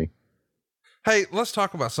crazy. Hey, let's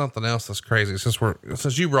talk about something else that's crazy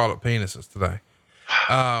since you brought up penises today.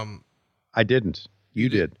 I didn't. You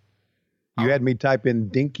did. You had me type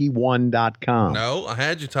in dinky1.com. No, I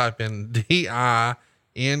had you type in DINKYONE.com.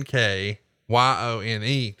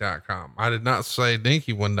 I did not say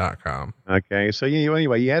dinkyone.com. Okay. So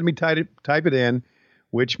anyway, you had me type it in,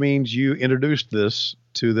 which means you introduced this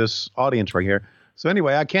to this audience right here. So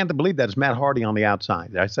anyway, I can't believe that it's Matt Hardy on the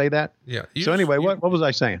outside. Did I say that? Yeah. So anyway, what was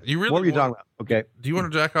I saying? You really what were you talking about? Okay. Do you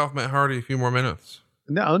want to jack off Matt Hardy a few more minutes?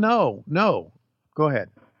 No. Go ahead.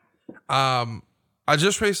 I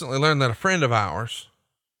just recently learned that a friend of ours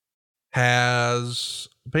has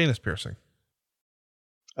penis piercing.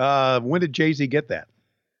 When did Jay-Z get that?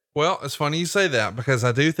 Well, it's funny you say that because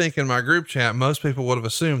I do think in my group chat, most people would have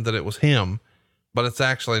assumed that it was him, but it's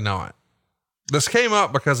actually not. This came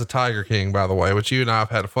up because of Tiger King, by the way, which you and I have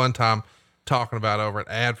had a fun time talking about over at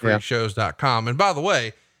adfreeshows.com. And by the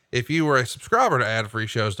way, if you were a subscriber to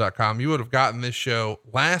adfreeshows.com, you would have gotten this show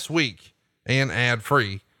last week and ad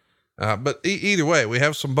free. But either way, we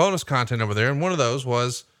have some bonus content over there. And one of those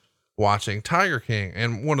was watching Tiger King.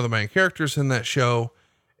 And one of the main characters in that show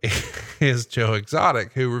is Joe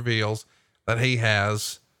Exotic, who reveals that he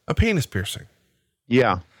has a penis piercing.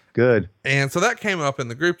 Yeah. Good. And so that came up in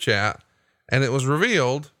the group chat, and it was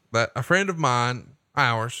revealed that a friend of mine,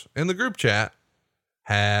 ours in the group chat,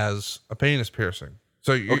 has a penis piercing.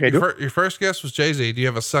 So your first guess was Jay-Z. Do you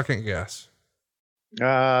have a second guess?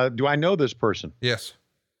 Do I know this person? Yes.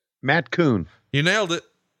 Matt Coon. You nailed it.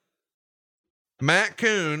 Matt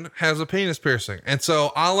Coon has a penis piercing. And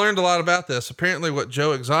so I learned a lot about this. Apparently what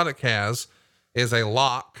Joe Exotic has is a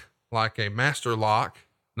lock, like a master lock,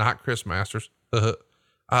 not Chris Masters. But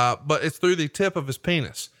it's through the tip of his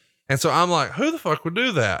penis. And so I'm like, who the fuck would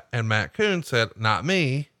do that? And Matt Coon said, not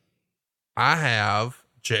me. I have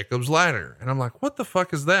Jacob's ladder. And I'm like, what the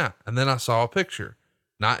fuck is that? And then I saw a picture,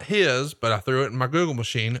 not his, but I threw it in my Google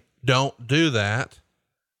machine. Don't do that.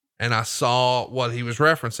 And I saw what he was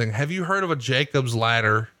referencing. Have you heard of a Jacob's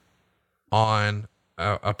ladder on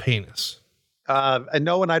a penis?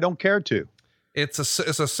 No, and I don't care to. It's a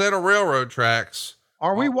set of railroad tracks.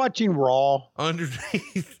 Are we watching Raw?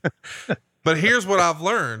 Underneath. But here's what I've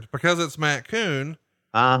learned, because it's Matt Coon.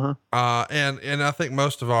 And I think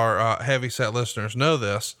most of our heavy set listeners know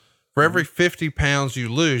this. For every 50 pounds you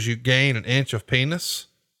lose, you gain an inch of penis.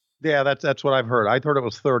 Yeah, that's what I've heard. I thought it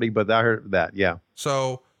was 30, but I heard that. Yeah.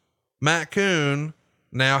 So Matt Coon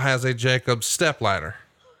now has a Jacob's stepladder.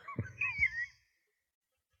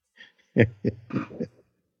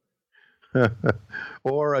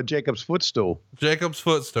 Or a Jacob's footstool. Jacob's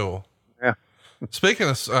footstool. Yeah. Speaking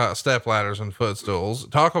of step ladders and footstools,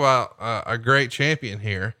 talk about a great champion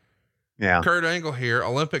here. Yeah. Kurt Angle here,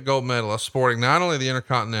 Olympic gold medalist, sporting not only the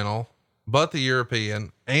Intercontinental, but the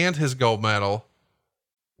European and his gold medal.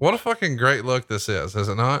 What a fucking great look this is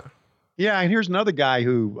it not? Yeah. And here's another guy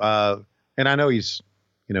who, and I know he's,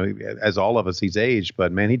 as all of us, he's aged,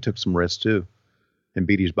 but man, he took some risks too and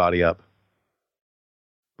beat his body up.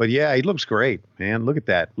 But yeah, he looks great, man. Look at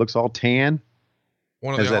that. Looks all tan.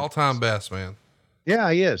 One of the all-time best, man.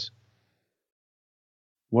 Yeah, he is.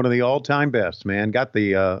 One of the all-time best, man. Got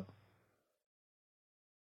the,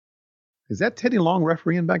 is that Teddy Long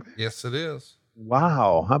refereeing back there? Yes, it is.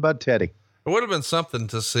 Wow. How about Teddy? It would have been something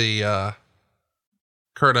to see,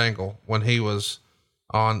 Kurt Angle when he was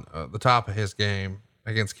on the top of his game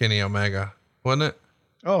against Kenny Omega, wasn't it?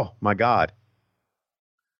 Oh my God.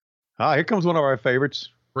 Ah, here comes one of our favorites.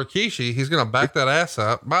 Rikishi. He's going to back that ass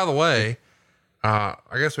up. By the way, I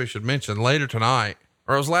guess we should mention later tonight,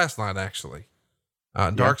 or it was last night actually.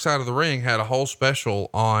 Dark Side of the Ring had a whole special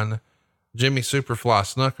on Jimmy Superfly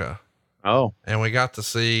Snuka. Oh, and we got to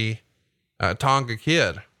see Tonga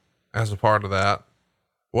Kid as a part of that.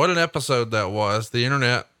 What an episode that was. The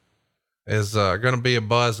internet is going to be a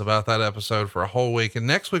buzz about that episode for a whole week. And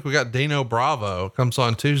next week we got Dino Bravo, comes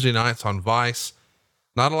on Tuesday nights on Vice.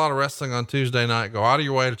 Not a lot of wrestling on Tuesday night. Go out of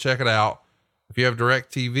your way to check it out. If you have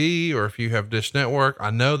DirecTV or if you have Dish Network,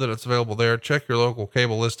 I know that it's available there. Check your local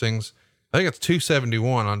cable listings. I think it's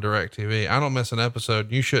 $271 on DirecTV. I don't miss an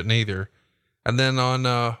episode. You shouldn't either. And then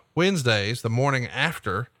on Wednesdays, the morning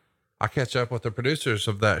after, I catch up with the producers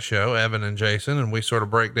of that show, Evan and Jason, and we sort of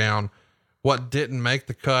break down what didn't make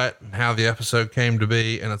the cut and how the episode came to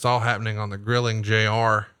be. And it's all happening on the Grilling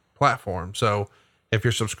JR platform. So if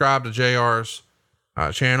you're subscribed to JR's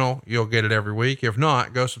channel, you'll get it every week. If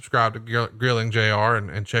not, go subscribe to Grilling JR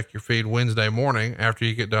and check your feed Wednesday morning after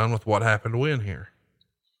you get done with What Happened When here.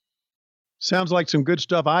 Sounds like some good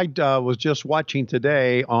stuff. I was just watching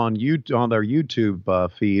today on their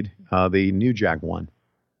YouTube feed, the New Jack one.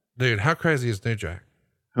 Dude, how crazy is New Jack?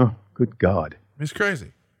 Oh, good God. He's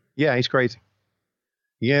crazy. Yeah, he's crazy.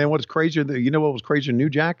 Yeah, and what's crazier, you know what was crazier than New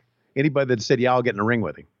Jack? Anybody that said, yeah, I'll get in the ring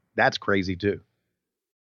with him. That's crazy too.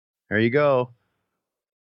 There you go.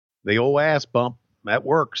 The old ass bump. That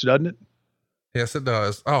works, doesn't it? Yes, it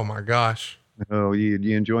does. Oh my gosh. Oh,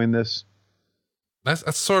 you enjoying this?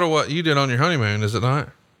 That's sort of what you did on your honeymoon, is it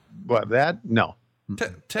not? What, that? No.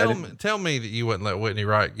 Tell me that you wouldn't let Whitney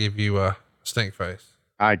Wright give you a stink face.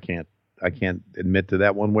 I can't admit to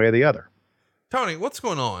that one way or the other. Tony, what's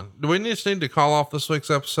going on? Do we just need to call off this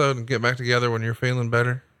week's episode and get back together when you're feeling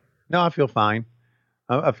better? No, I feel fine.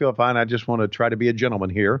 I feel fine. I just want to try to be a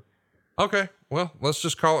gentleman here. Okay. Well, let's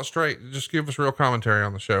just call it straight. Just give us real commentary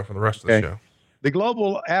on the show for the rest of the show. The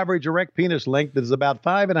global average erect penis length is about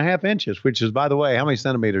 5.5 inches, which is, by the way, how many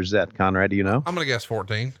centimeters is that, Conrad? Do you know? I'm going to guess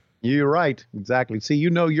 14. You're right. Exactly. See,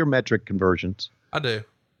 you know your metric conversions. I do.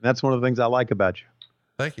 That's one of the things I like about you.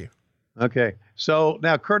 Thank you. Okay. So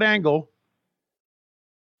now Kurt Angle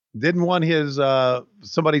didn't want his,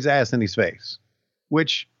 somebody's ass in his face,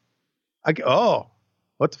 which what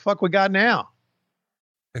the fuck we got now?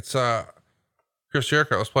 It's, Chris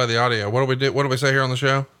Jericho. Let's play the audio. What do we say here on the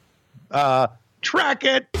show? Track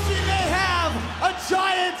it. She may have a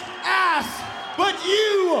giant ass, but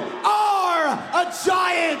you are a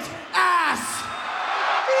giant ass.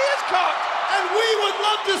 He is caught. And we would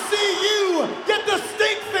love to see you get the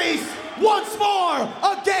stink face once more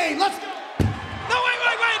again. Let's go. No, wait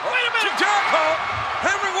a minute. Jericho,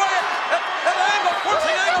 Henry Wyatt at an angle,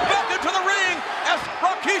 forcing Angle back into the ring as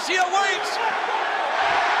Rikishi awaits.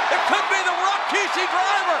 It could be the Rikishi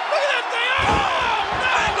driver. Look at that thing. Oh, no.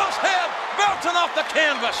 Angle's head bouncing off the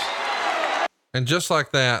canvas. And just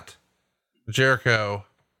like that, Jericho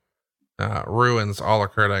ruins all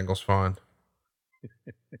of Kurt Angle's fun.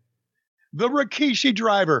 The Rikishi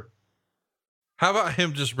driver. How about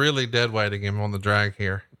him just really dead weighting him on the drag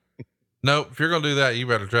here? Nope. If you're going to do that, you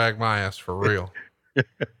better drag my ass for real.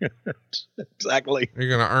 Exactly. You're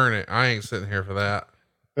going to earn it. I ain't sitting here for that.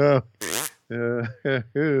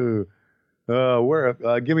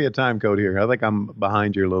 Give me a time code here. I think I'm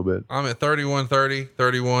behind you a little bit. I'm at 31:30,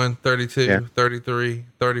 31, 32, 33,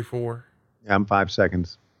 34. Yeah, I'm 5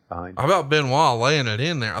 seconds behind. How about Benoit laying it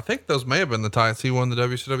in there? I think those may have been the tights he won the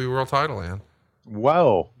WCW World Title in.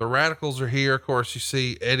 Whoa. The Radicals are here. Of course, you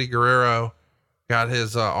see Eddie Guerrero got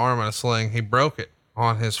his arm in a sling. He broke it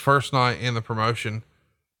on his first night in the promotion,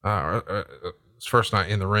 his first night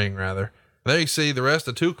in the ring, rather. There you see the rest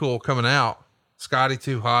of Too Cool coming out. Scotty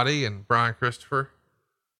Too Hottie and Brian Christopher.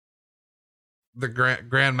 The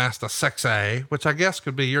Grandmaster Sexay, which I guess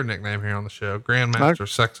could be your nickname here on the show. Grandmaster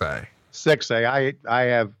Sexay. Sexay. I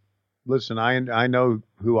have, listen, I know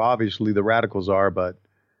who obviously the Radicals are,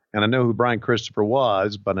 and I know who Brian Christopher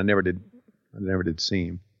was, but I never did see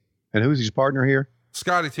him. And who's his partner here?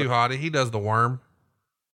 Scotty Too Hottie. He does the worm.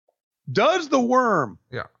 Does the worm?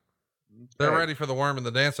 Yeah. They're ready for the worm and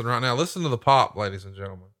the dancing right now. Listen to the pop, ladies and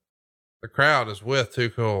gentlemen. The crowd is with Too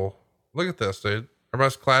Cool. Look at this, dude.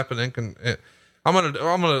 Everybody's clapping. I'm gonna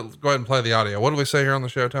go ahead and play the audio. What do we say here on the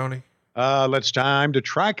show, Tony? Let's time to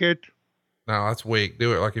track it. No, that's weak.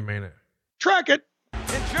 Do it like you mean it. Track it.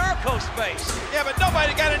 In Jericho's face. Yeah, but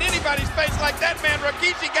nobody got in anybody's face like that man.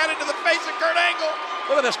 Rikishi got into the face of Kurt Angle.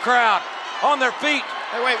 Look at this crowd on their feet.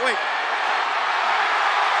 Hey, wait.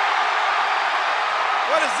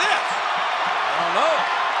 What is this? I don't know.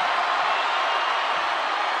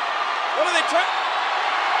 What are they trying?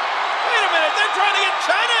 Wait a minute. They're trying to get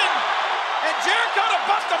China and Jericho to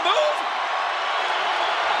bust a move.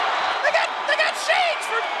 They got shades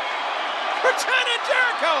for China and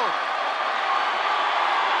Jericho.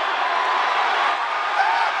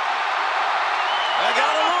 They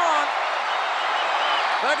got him on.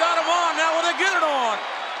 They got him on. Now will they get it on?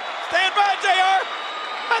 Stand by, JR.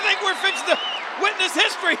 I think we're fixing to witness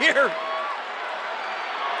history here.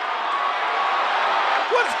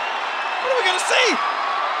 What are we going to see?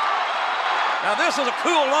 Now this is a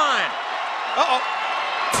cool line. Uh-oh.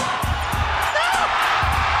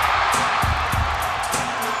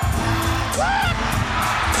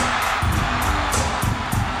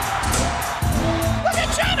 Look at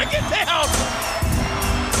China get down.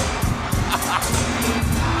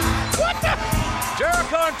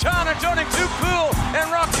 Jericho and China joining Too Cool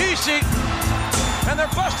and Rikishi. And they're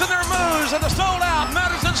busting their moves in the sold-out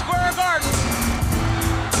Madison Square Garden.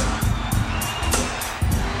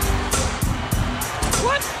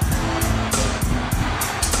 What?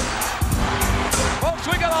 Folks,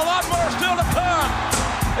 we got a lot more still to come,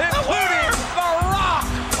 including The Rock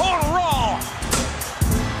on Raw.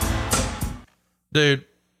 Dude,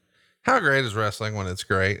 how great is wrestling when it's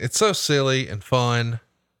great? It's so silly and fun.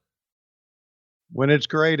 When it's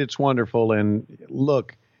great, it's wonderful. And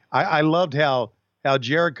look, I loved how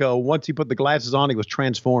Jericho, once he put the glasses on, he was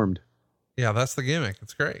transformed. Yeah, that's the gimmick.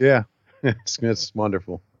 It's great. Yeah, it's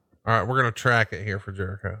wonderful. All right, we're going to track it here for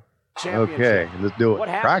Jericho. Okay, let's do it. What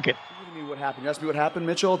happened? Track it. What do you mean what happened? You asked me what happened,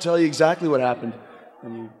 Mitchell. I'll tell you exactly what happened.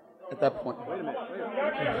 At that point. Wait a minute.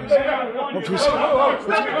 No, please. Stay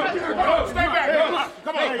back. Come on. Stay back.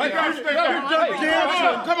 Come on. Stay back.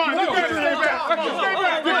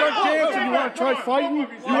 You want to try fighting?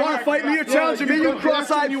 You want to fight me? You're challenging me, you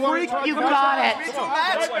cross-eyed freak? You got it.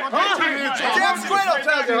 James Quayle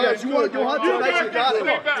tells you yes. You want to go hunt tonight? You got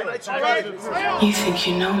it. You think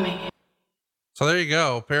you know me? So there you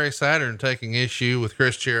go. Perry Saturn taking issue with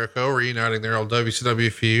Chris Jericho, reuniting their old WCW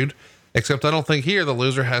feud. Except I don't think here the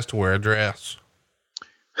loser has to wear a dress.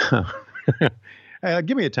 Hey,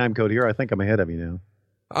 give me a time code here. I think I'm ahead of you now.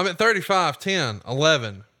 I'm at 35, 10,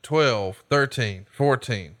 11, 12, 13,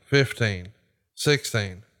 14, 15,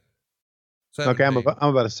 16. 17. Okay, I'm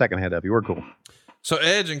about a second ahead of you. We're cool. So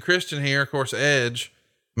Edge and Christian here. Of course, Edge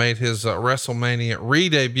made his WrestleMania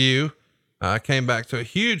re-debut. Came back to a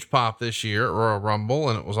huge pop this year at Royal Rumble,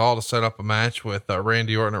 and it was all to set up a match with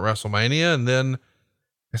Randy Orton at WrestleMania. And then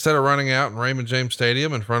instead of running out in Raymond James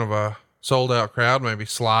Stadium in front of a sold out crowd, maybe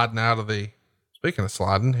sliding out of speaking of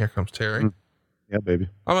sliding, here comes Terry. Yeah, baby.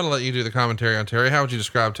 I'm going to let you do the commentary on Terry. How would you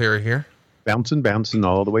describe Terry here? Bouncing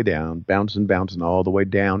all the way down, bouncing all the way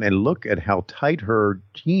down. And look at how tight her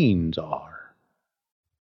jeans are.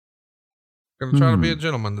 Going to try to be a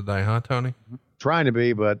gentleman today, huh, Tony? Trying to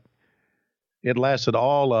be, but it lasted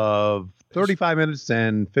all of 35 minutes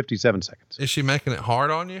and 57 seconds. Is she making it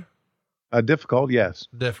hard on you? Difficult, yes.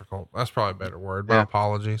 Difficult. That's probably a better word. My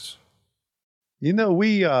apologies. You know,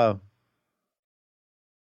 we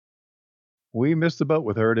missed the boat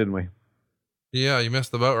with her, didn't we? Yeah, you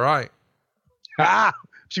missed the boat, right?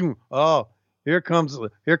 Oh, here comes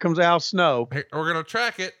Al Snow. We're going to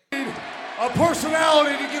track it. A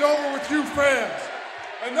personality to get over with you fans.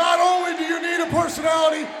 And not only do you need a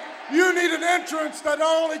personality, you need an entrance that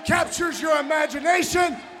not only captures your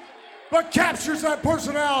imagination, but captures that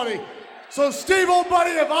personality. So Steve, old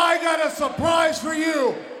buddy, have I got a surprise for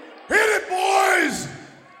you. Hit it, boys!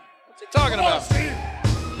 What's he talking about? Steve.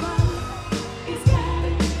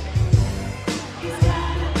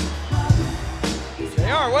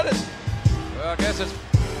 JR, what is? Well, I guess it's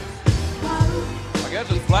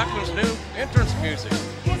Blackman's new entrance music.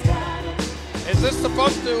 Is this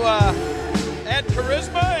supposed to add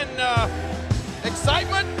charisma and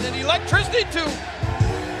excitement and electricity to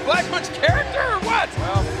Blackman's character, or what?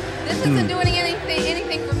 Well, this isn't doing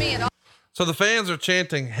anything for me at all. So the fans are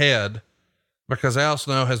chanting head because Al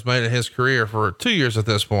Snow has made it his career for 2 years at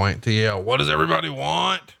this point to yell, "What does everybody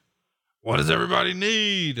want? What does everybody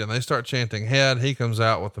need?" And they start chanting head. He comes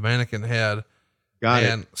out with the mannequin head.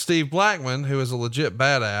 And Steve Blackman, who is a legit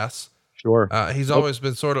badass. Sure. He's always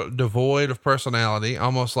been sort of devoid of personality,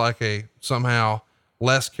 almost like a somehow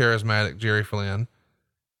less charismatic Jerry Flynn.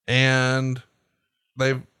 And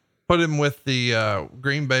they've put him with the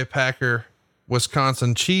Green Bay Packer,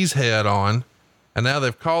 Wisconsin Cheesehead on. And now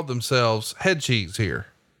they've called themselves Head Cheese here.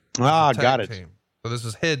 Got it. Team. So this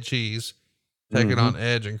is Head Cheese taking on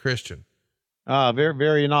Edge and Christian. Very,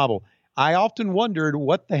 very novel. I often wondered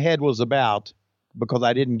what the head was about because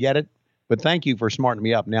I didn't get it, but thank you for smartening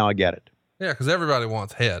me up. Now I get it. Yeah. Cause everybody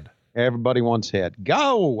wants head. Everybody wants head.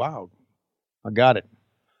 Go. Wow. I got it.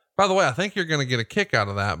 By the way, I think you're going to get a kick out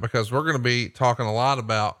of that because we're going to be talking a lot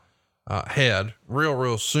about head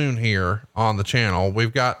real soon here on the channel.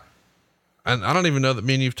 We've got, and I don't even know that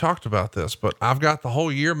me and you've talked about this, but I've got the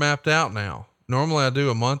whole year mapped out now. Normally I do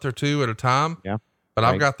a month or two at a time. Yeah. But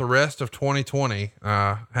I've got the rest of 2020,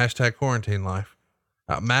 hashtag quarantine life,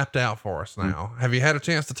 mapped out for us now. Have you had a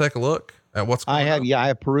chance to take a look at what's going on? I have. Yeah. I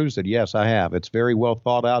have perused it. Yes, I have. It's very well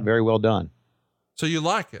thought out, very well done. So you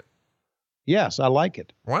like it? Yes, I like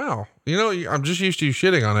it. Wow. You know, I'm just used to you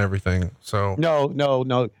shitting on everything. So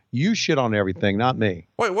no. You shit on everything, not me.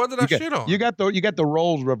 Wait, what did I shit on? You got the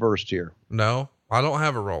roles reversed here. No, I don't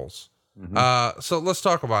have a roles. So let's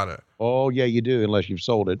talk about it. Oh yeah, you do. Unless you've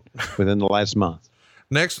sold it within the last month.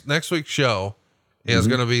 Next week's show is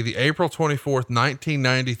going to be the April 24th,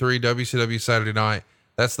 1993 WCW Saturday Night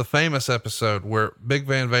That's the famous episode where Big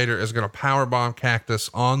Van Vader is going to powerbomb Cactus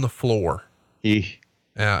on the floor. Yeah.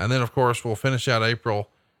 And then of course we'll finish out April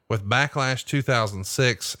with Backlash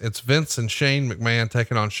 2006. It's Vince and Shane McMahon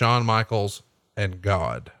taking on Shawn Michaels and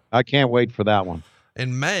God. I can't wait for that one.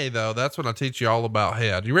 In May though, that's when I teach you all about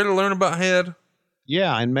Head. You ready to learn about Head?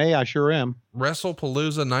 Yeah. In May, I sure am.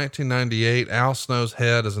 WrestlePalooza 1998. Al Snow's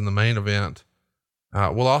Head is in the main event.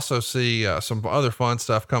 We'll also see some other fun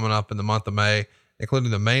stuff coming up in the month of May,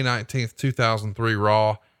 including the May 19th, 2003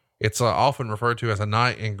 Raw. It's often referred to as a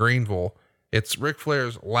night in Greenville. It's Ric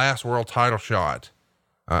Flair's last world title shot.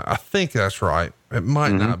 I think that's right. It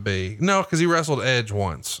might not be. No, because he wrestled Edge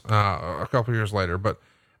once, a couple years later, but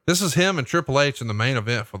this is him and Triple H in the main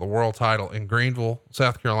event for the world title in Greenville,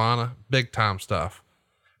 South Carolina. Big time stuff.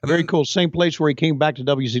 Very cool. Same place where he came back to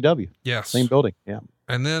WCW. Yes. Same building. Yeah.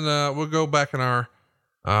 And then, we'll go back in our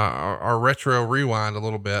retro rewind a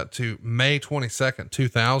little bit to May 22nd,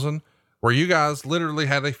 2000, where you guys literally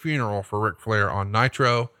had a funeral for Ric Flair on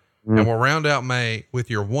Nitro. And we'll round out May with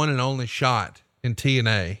your one and only shot in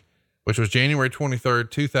TNA, which was January 23rd,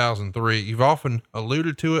 2003. You've often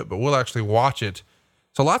alluded to it, but we'll actually watch it.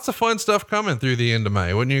 So lots of fun stuff coming through the end of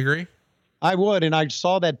May. Wouldn't you agree? I would. And I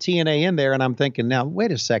saw that TNA in there and I'm thinking, now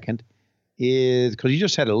wait a second, is because you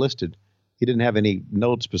just had it listed. You didn't have any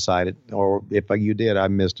notes beside it, or if you did, I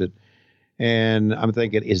missed it. And I'm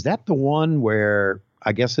thinking, is that the one where,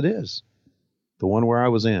 I guess it is the one where I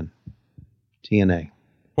was in TNA.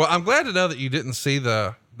 Well, I'm glad to know that you didn't see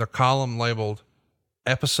the column labeled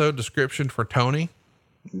episode description for Tony.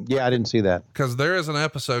 Yeah, I didn't see that. Cause there is an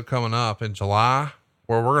episode coming up in July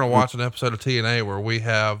where we're going to watch an episode of TNA where we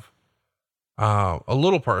have, a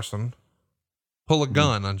little person pull a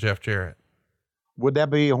gun on Jeff Jarrett. Would that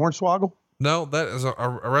be a Hornswoggle? No, that is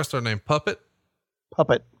a wrestler named Puppet.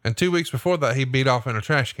 And 2 weeks before that, he beat off in a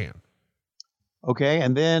trash can. Okay.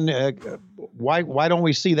 And then, why don't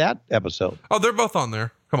we see that episode? Oh, they're both on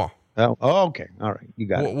there. Come on. Oh, okay. All right. You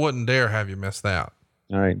got it. Wouldn't dare have you miss that.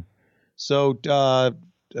 All right. So,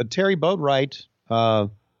 Terry Boatwright,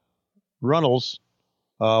 Runnels,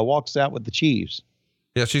 walks out with the Chiefs.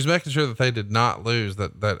 Yeah. She's making sure that they did not lose,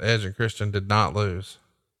 that Edge and Christian did not lose.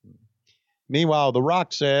 Meanwhile, The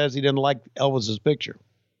Rock says he didn't like Elvis's picture.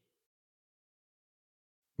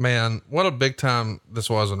 Man, what a big time this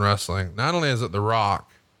was in wrestling. Not only is it The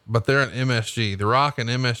Rock, but they're in MSG. The Rock and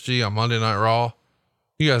MSG on Monday Night Raw.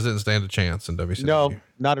 You guys didn't stand a chance in WCW. No,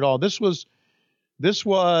 not at all. This was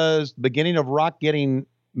the beginning of Rock getting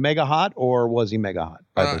mega hot, or was he mega hot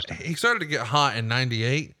by this time? He started to get hot in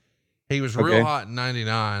 98. He was real hot in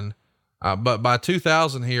 99. But by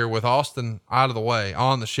 2000 here, with Austin out of the way,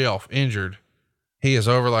 on the shelf, injured, he is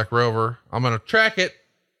over like Rover. I'm going to track it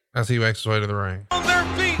as he makes his way to the ring. On their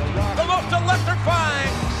feet, the most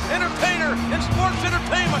electrifying entertainer in sports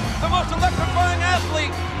entertainment, the most electrifying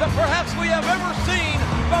athlete that perhaps we have ever seen,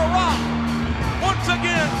 The Rock, once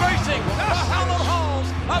again facing the hallowed halls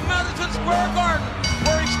of Madison Square Garden,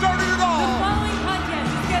 where he started it all. The following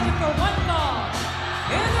contest is scheduled for one fall.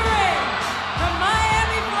 In the ring, from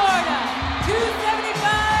Miami, Florida,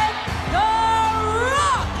 275, The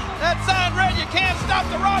Rock. That sign read, you can't stop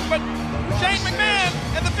The Rock, but Shane McMahon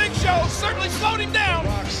and the Big Show certainly slowed him down.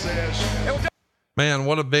 Man,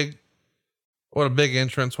 what a big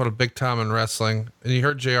entrance. What a big time in wrestling. And you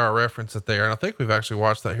heard JR reference it there. And I think we've actually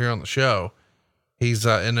watched that here on the show. He's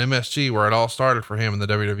in MSG where it all started for him in the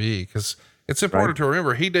WWE. Cause it's important to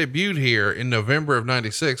remember he debuted here in November of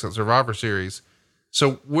 96 at Survivor Series.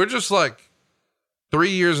 So we're just like 3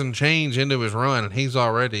 years and change into his run, and he's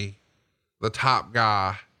already the top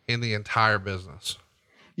guy in the entire business.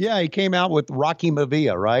 Yeah. He came out with Rocky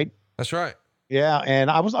Maivia, right? That's right. Yeah. And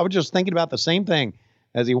I was just thinking about the same thing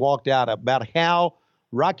as he walked out, about how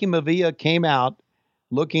Rocky Maivia came out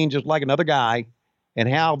looking just like another guy, and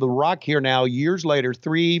how The Rock here now, years later,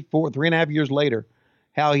 3.5 years later,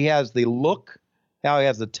 how he has the look, how he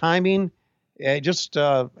has the timing, just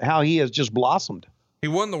how he has just blossomed. He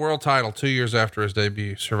won the world title 2 years after his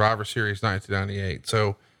debut, Survivor Series 1998.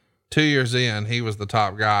 So 2 years in, he was the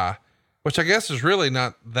top guy, which I guess is really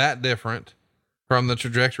not that different from the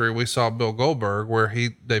trajectory we saw Bill Goldberg, where he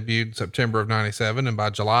debuted September of 97. And by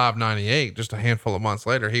July of 98, just a handful of months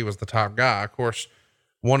later, he was the top guy. Of course,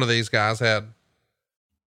 one of these guys had,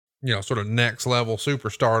 sort of next level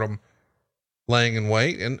superstardom laying in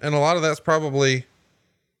wait. And a lot of that's probably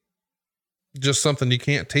just something you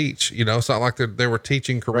can't teach. It's not like they were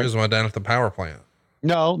teaching charisma down at the power plant.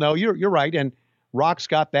 No, you're right. And Rock's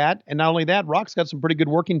got that. And not only that, Rock's got some pretty good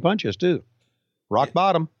working punches too. Rock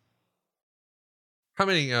bottom. How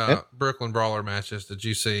many Brooklyn Brawler matches did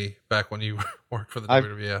you see back when you worked for the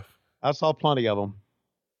WWF? I saw plenty of them.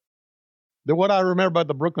 What I remember about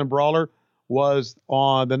the Brooklyn Brawler was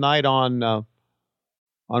on the night on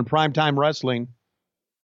Primetime Wrestling,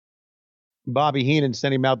 Bobby Heenan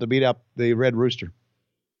sent him out to beat up the Red Rooster.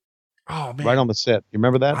 Oh man! Right on the set. You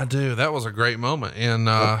remember that? I do. That was a great moment in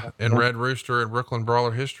Red Rooster and Brooklyn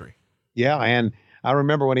Brawler history. Yeah, and I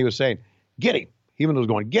remember when he was saying, "Get him." He was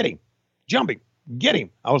going, "Get him, jump him, get him."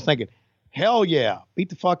 I was thinking, "Hell yeah, beat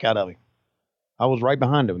the fuck out of him." I was right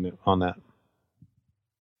behind him on that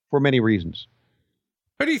for many reasons.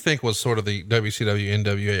 Who do you think was sort of the WCW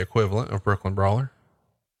NWA equivalent of Brooklyn Brawler?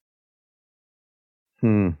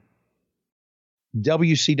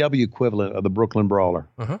 WCW equivalent of the Brooklyn Brawler.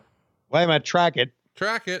 Uh-huh. Wait a minute, track it.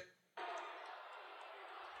 Track it.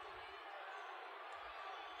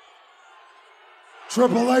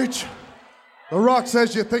 Triple H, The Rock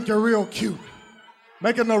says you think you're real cute,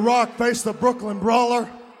 making The Rock face the Brooklyn Brawler.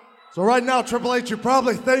 So right now, Triple H, you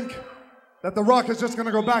probably think that The Rock is just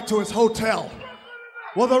gonna go back to his hotel.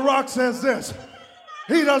 Well, The Rock says this: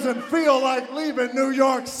 he doesn't feel like leaving New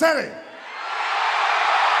York City.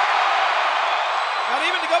 Not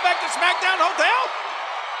even to go back to SmackDown Hotel?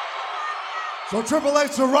 So Triple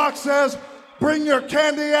H, The Rock says, bring your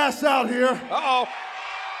candy ass out here. Uh-oh.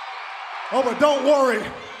 Oh, but don't worry.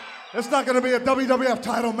 It's not going to be a WWF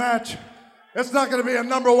title match. It's not going to be a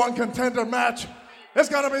number one contender match. It's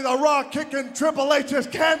going to be The Rock kicking Triple H's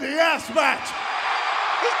candy ass match.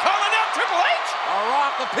 He's calling out Triple H? The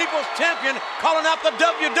Rock, the People's Champion, calling out the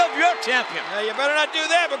WWF Champion. Now, you better not do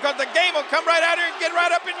that because the game will come right out here and get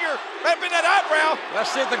right up in that eyebrow.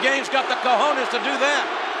 Let's see if the game's got the cojones to do that.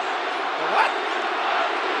 What?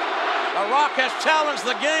 The Rock has challenged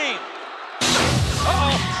the game.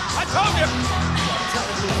 Uh-oh, I told you.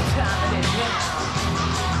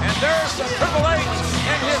 And there's Triple H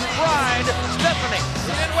and his bride, Stephanie.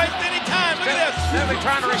 He didn't waste any time. Look at this. Stephanie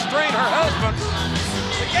trying to restrain her husband.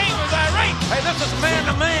 The game was irate. Hey, this is man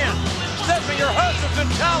to man. Stephanie, your husband's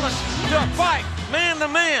been challenged to a fight, man to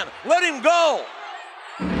man. Let him go.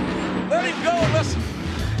 Let him go. Listen.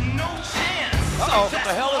 No chance. Uh-oh, what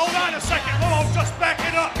the hell is... Hold on a second. Whoa, just back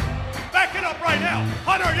it up. Back it up right now.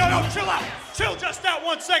 Hunter, yo, chill out. Chill just that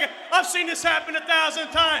 1 second. I've seen this happen 1,000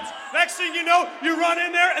 times. Next thing you know, you run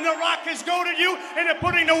in there and The Rock has goaded you into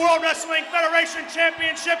putting the World Wrestling Federation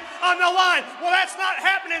Championship on the line. Well, that's not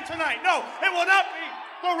happening tonight. No, it will not be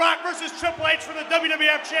The Rock versus Triple H for the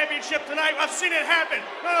WWF Championship tonight. I've seen it happen.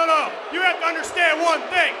 No. You have to understand one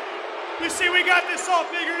thing. You see, we got this all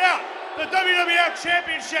figured out. The WWF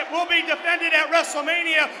Championship will be defended at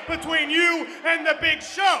WrestleMania between you and the Big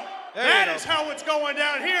Show. That is how it's going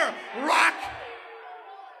down here, Rock.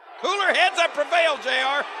 Cooler heads have prevailed,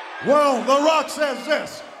 JR. Well, The Rock says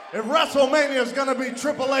this: if WrestleMania is going to be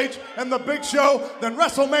Triple H and the Big Show, then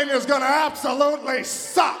WrestleMania is going to absolutely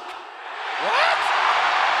suck. What?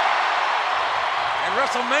 And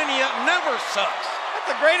WrestleMania never sucks. That's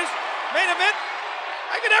the greatest main event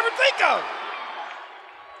I could ever think of.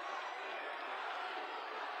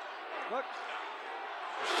 Look,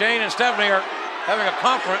 Shane and Stephanie are having a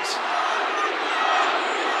conference.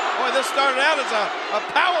 Boy, this started out as a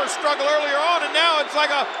power struggle earlier on, and now it's like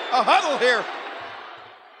a huddle here.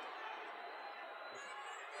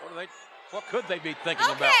 What could they be thinking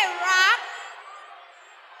about? Okay, Rock.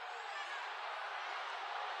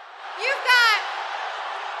 You've got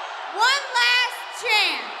one last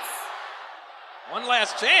chance. One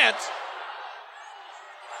last chance?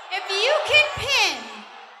 If you can pin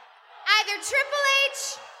either Triple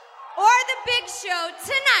H or the Big Show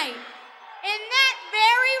tonight in that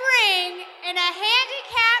very ring in a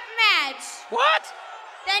handicap match. What?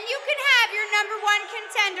 Then you can have your number one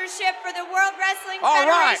contendership for the World Wrestling All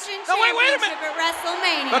right. Federation No, wait a Championship minute. at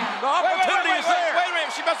WrestleMania. The opportunity is there. Wait a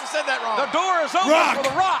minute, she must have said that wrong. The door is open Rock. for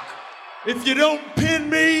The Rock. If you don't pin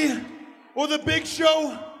me or the Big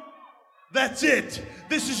Show, that's it.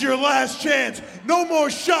 This is your last chance. No more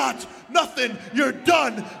shots. Nothing. You're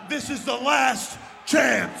done. This is the last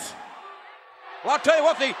chance. Well, I'll tell you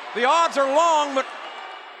what, the odds are long, but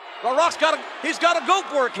The Rock's got to go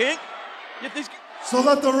for it, King. So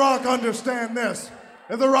let The Rock understand this: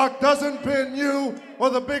 if The Rock doesn't pin you or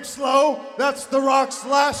the Big Slow, that's The Rock's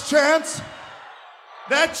last chance.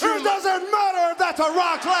 It doesn't matter if that's a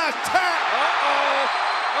Rock's last chance. Uh-oh.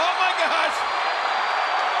 Oh my gosh.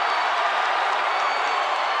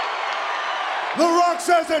 The Rock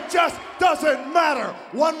says it just doesn't matter.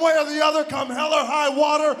 One way or the other, come hell or high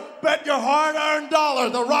water, bet your hard-earned dollar.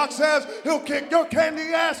 The Rock says he'll kick your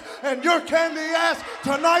candy ass and your candy ass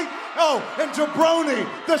tonight. Oh, and Jabroni,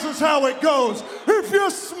 this is how it goes. If you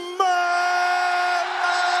smell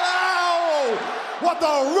what The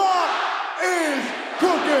Rock is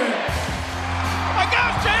cooking. Oh my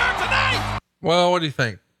gosh, JR, tonight! Well, what do you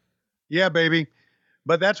think? Yeah, baby.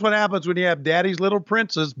 But that's what happens when you have Daddy's Little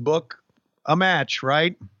Princess book a match,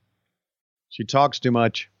 right? She talks too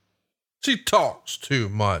much. She talks too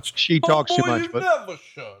much. She talks too much. You But never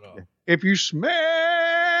shut up. if you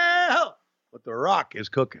smell what The Rock is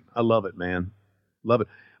cooking, I love it, man. Love it.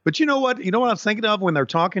 But you know what? You know what I was thinking of when they're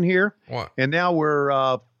talking here? What? And now we're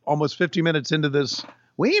almost 50 minutes into this.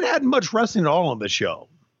 We ain't had much wrestling at all on the show.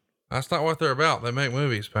 That's not what they're about. They make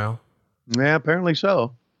movies, pal. Yeah, apparently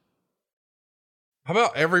so. How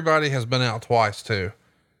about everybody has been out twice too?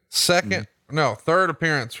 Third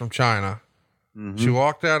appearance from China. Mm-hmm. She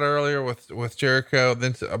walked out earlier with Jericho,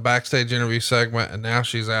 then to a backstage interview segment, and now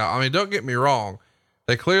she's out. I mean, don't get me wrong.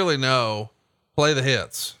 They clearly know, play the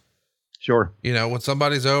hits. Sure. You know, when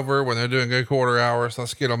somebody's over, when they're doing good quarter hours,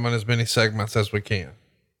 let's get them in as many segments as we can.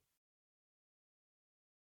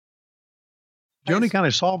 Joni kind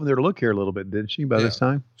of softened her look here a little bit, didn't she, by this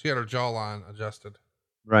time? She had her jawline adjusted.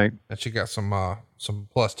 Right. And she got some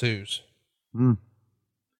 +2s. Mm.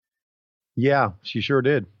 Yeah, she sure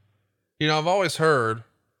did. You know, I've always heard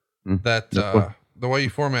that the way you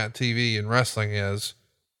format TV and wrestling is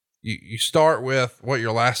you start with what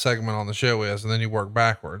your last segment on the show is, and then you work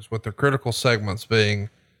backwards, with the critical segments being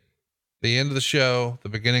the end of the show, the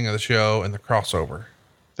beginning of the show, and the crossover.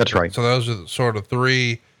 That's right. So those are the sort of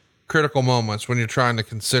three critical moments when you're trying to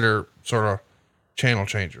consider sort of channel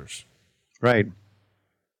changers. Right.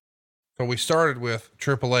 So we started with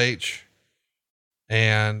Triple H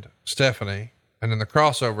and Stephanie, and then the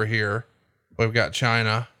crossover here, we've got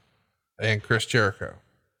China and Chris Jericho.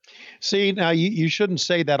 See, now you shouldn't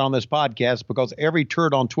say that on this podcast, because every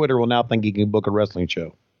turd on Twitter will now think he can book a wrestling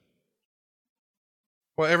show.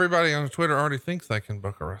 Well, everybody on Twitter already thinks they can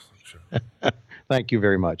book a wrestling show. Thank you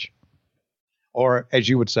very much. Or as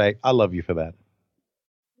you would say, I love you for that.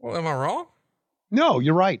 Well, am I wrong? No,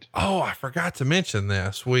 you're right. Oh, I forgot to mention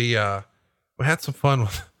this. We had some fun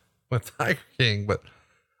with Tiger King, but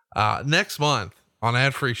next month on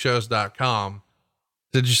adfreeshows.com,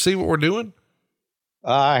 did you see what we're doing?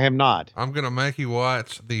 I have not. I'm going to make you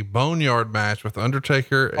watch the Boneyard match with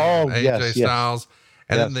Undertaker and AJ Styles,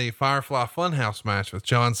 and then the Firefly Funhouse match with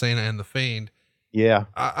John Cena and The Fiend. Yeah.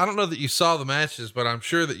 I don't know that you saw the matches, but I'm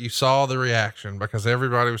sure that you saw the reaction, because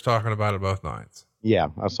everybody was talking about it both nights. Yeah,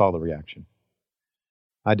 I saw the reaction.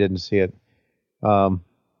 I didn't see it.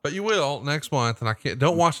 But you will next month, and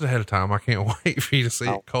don't watch it ahead of time. I can't wait for you to see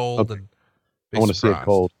it cold. Okay. And I want to see it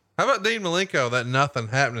cold. How about Dean Malenko, that nothing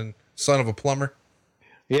happening son of a plumber?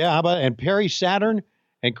 Yeah. How about, and Perry Saturn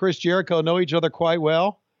and Chris Jericho know each other quite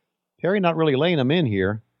well. Perry not really laying him in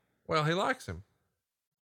here. Well, he likes him.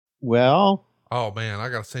 Well. Oh man, I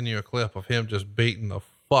got to send you a clip of him just beating the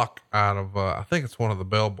fuck out of, I think it's one of the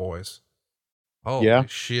Bell Boys. Oh yeah.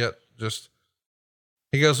 Shit.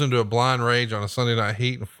 He goes into a blind rage on a Sunday Night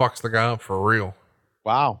Heat and fucks the guy up for real.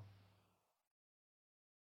 Wow.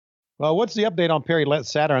 Well, what's the update on Perry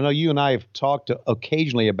Saturn? I know you and I have talked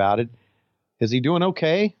occasionally about it. Is he doing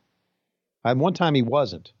okay? One time he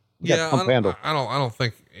wasn't. Yeah. I don't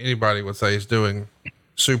think anybody would say he's doing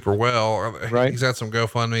super well. Right. He's had some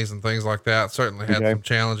GoFundMes and things like that. Certainly had some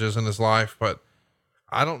challenges in his life, but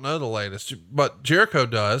I don't know the latest. But Jericho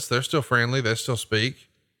does. They're still friendly. They still speak.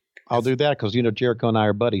 I'll do that because, Jericho and I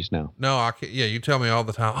are buddies now. No, I can't. Yeah, you tell me all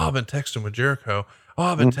the time. Oh, I've been texting with Jericho. Oh,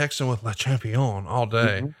 I've been texting with Le Champion all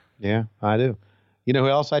day. Mm-hmm. Yeah, I do. You know who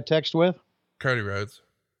else I text with? Cody Rhodes.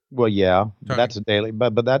 Well, yeah, Tony. That's a daily,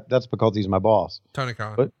 but that's because he's my boss. Tony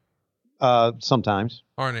Khan. But sometimes.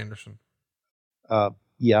 Arn Anderson.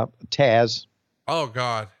 Yeah, Taz. Oh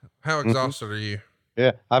God, how exhausted are you?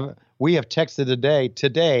 Yeah, we have texted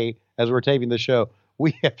today as we're taping the show.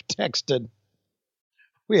 We have texted.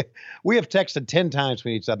 We have texted 10 times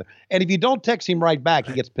with each other, and if you don't text him right back,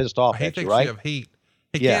 he gets pissed off He at thinks you, right? you have heat.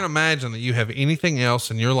 He can't imagine that you have anything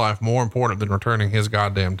else in your life more important than returning his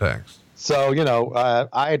goddamn text. So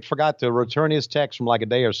I had forgot to return his text from like a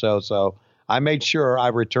day or so. So I made sure I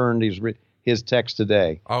returned his text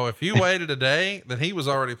today. Oh, if you waited a day, then he was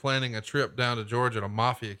already planning a trip down to Georgia to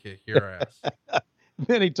mafia kick your ass.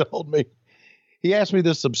 Then he told me, he asked me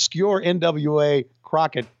this obscure NWA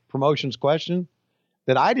Crockett Promotions question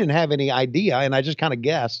that I didn't have any idea, and I just kind of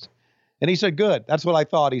guessed. And he said, good. That's what I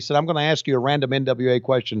thought. He said, I'm going to ask you a random NWA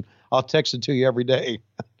question. I'll text it to you every day.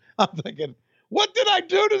 I'm thinking, what did I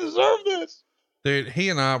do to deserve this? Dude, he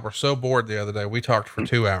and I were so bored the other day. We talked for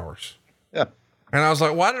 2 hours. Yeah. And I was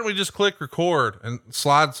like, why didn't we just click record and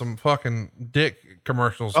slide some fucking dick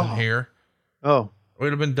commercials in here? Oh, we'd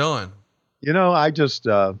have been done. I just,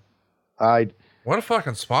 what a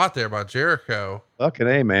fucking spot there by Jericho. Fucking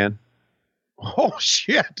A, man. Oh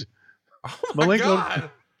shit. Oh my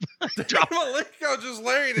God. Malenko just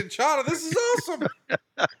Larry and Chana. This is awesome.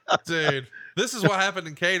 Dude, this is what happened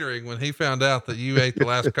in catering when he found out that you ate the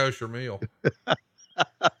last kosher meal.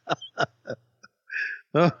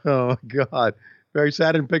 Oh God. Very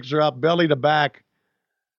sad and picks her up belly to back.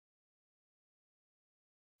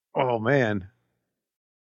 Oh man.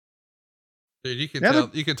 Dude, you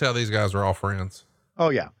can tell these guys are all friends. Oh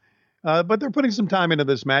yeah. But they're putting some time into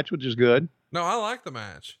this match, which is good. No, I like the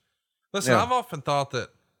match. Listen, Yeah. I've often thought that,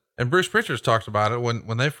 and Bruce Pritchard's talked about it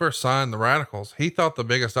when they first signed the Radicals, he thought the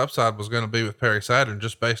biggest upside was going to be with Perry Saturn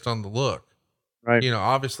just based on the look. Right. You know,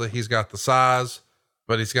 obviously he's got the size,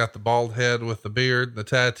 but he's got the bald head with the beard, the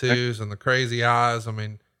tattoos, and the crazy eyes. I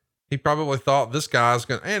mean, he probably thought this guy's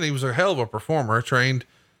and he was a hell of a performer, trained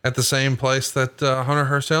at the same place that Hunter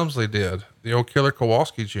Hearst Helmsley did, the old Killer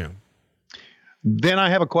Kowalski gym. Then I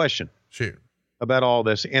have a question. Shoot. About all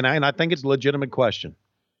this. And I think it's a legitimate question.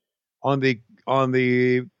 On the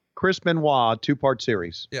Chris Benoit 2-part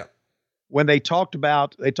series. Yeah. When they talked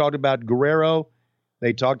about Guerrero,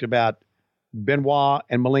 they talked about Benoit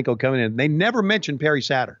and Malenko coming in. They never mentioned Perry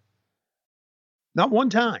Saturn. Not one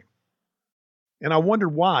time. And I wondered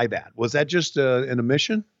why that. Was that just an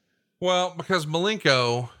omission? Well, because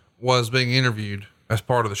Malenko was being interviewed as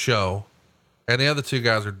part of the show, and the other two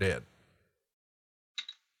guys are dead.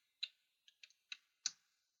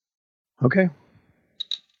 Okay.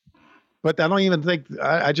 But I don't even think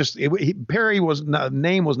Perry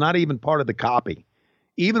name was not even part of the copy.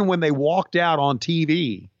 Even when they walked out on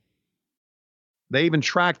TV, they even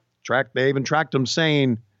tracked them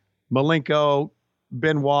saying Malenko,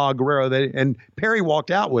 Benoit, Guerrero, and Perry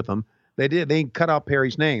walked out with them. They cut out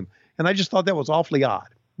Perry's name. And I just thought that was awfully odd.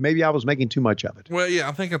 Maybe I was making too much of it. Well, yeah,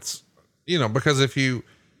 I think it's, because if you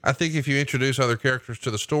introduce other characters to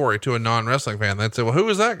the story to a non-wrestling fan, they'd say, well, who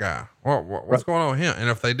is that guy? What's going on with him? And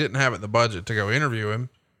if they didn't have it in the budget to go interview him.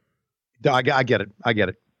 I get it.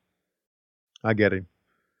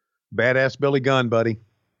 Badass Billy Gunn, buddy.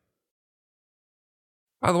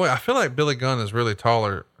 By the way, I feel like Billy Gunn is really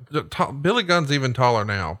taller. Billy Gunn's even taller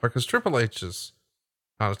now because Triple H is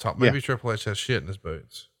not as tall. Maybe Triple H has shit in his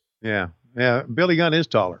boots. Yeah. Yeah. Billy Gunn is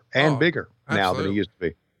taller and bigger now than he used to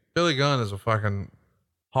be. Billy Gunn is a fucking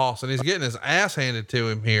hoss, and he's getting his ass handed to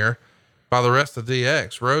him here by the rest of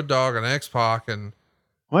DX, Road Dogg and X-Pac and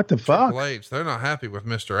what the fuck? Triple H. They're not happy with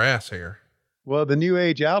Mr. Ass here. Well, the New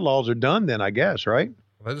Age Outlaws are done then, I guess, right?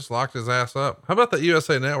 They just locked his ass up. How about that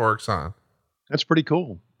USA Network sign? That's pretty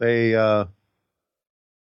cool. That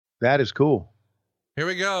is cool. Here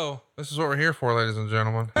we go. This is what we're here for, ladies and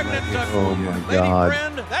gentlemen. Oh my God.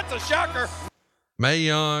 Friend, that's a shocker. Mae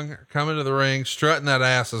Young coming to the ring, strutting that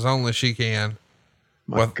ass as only she can.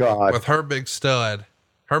 My God. With her big stud,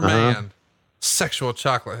 her man, sexual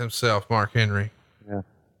chocolate himself, Mark Henry. Yeah.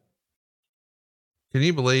 Can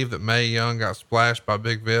you believe that Mae Young got splashed by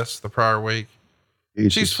Big Vis the prior week?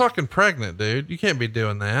 Jesus. She's fucking pregnant, dude. You can't be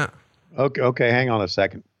doing that. Okay. Hang on a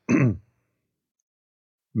second.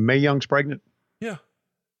 Mae Young's pregnant. Yeah.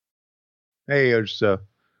 Hey, it's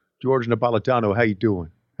George Napolitano. How you doing?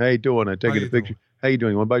 I'm taking a picture. How you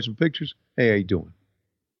doing? You want to buy some pictures? Hey, how you doing?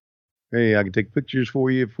 Hey, I can take pictures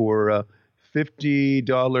for you for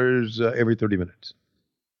 $50 every 30 minutes.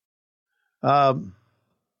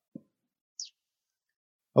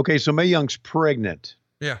 Okay, so Mae Young's pregnant.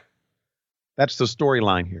 Yeah. That's the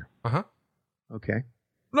storyline here. Uh-huh. Okay.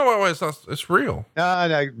 No, it's real.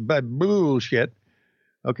 But bullshit.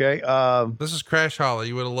 Okay. This is Crash Holly.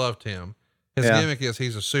 You would have loved him. His gimmick is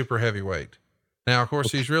he's a super heavyweight. Now, of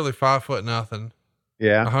course, he's really 5 foot nothing.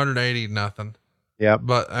 Yeah. 180 nothing. Yeah.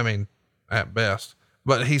 But I mean, at best,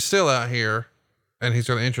 but he's still out here and he's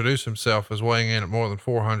going to introduce himself as weighing in at more than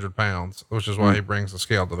 400 pounds, which is why he brings the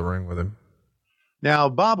scale to the ring with him. Now,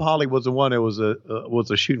 Bob Holly was the one that was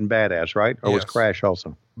a shooting badass, right? Or was Crash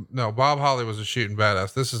also? No, Bob Holly was a shooting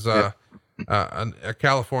badass. This is a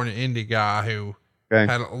California indie guy who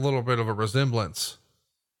had a little bit of a resemblance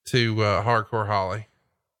to Hardcore Holly.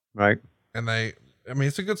 Right. And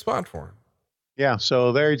it's a good spot for him. Yeah.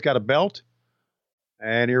 So there he's got a belt.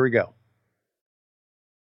 And here we go.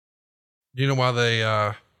 Do you know why they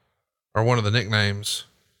are one of the nicknames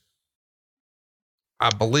I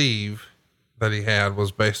believe that he had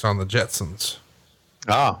was based on the Jetsons?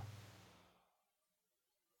 Ah.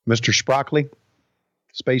 Mr. Sprockly?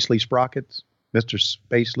 Spacely Sprockets? Mr.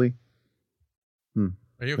 Spacely?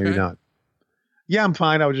 Are you okay? Maybe not. Yeah, I'm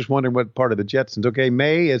fine. I was just wondering what part of the Jetsons. Okay,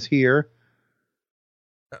 Mae is here.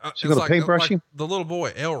 She's going to paintbrush him? The little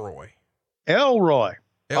boy, Elroy.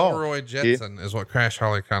 Elroy Jetson is what Crash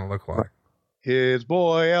Holly kind of looked like. His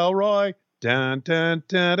boy Elroy. Dun, dun,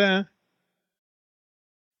 dun, dun.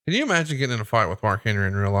 Can Can you imagine getting in a fight with Mark Henry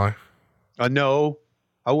in real life? No,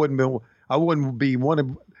 I wouldn't be one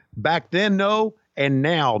of back then. No. And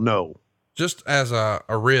now, no. Just as a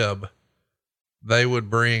rib, they would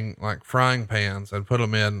bring like frying pans and put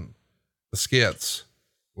them in the skits.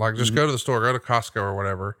 Like just go to the store, go to Costco or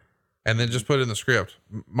whatever, and then just put in the script,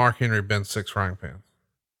 Mark Henry bends 6 frying pans.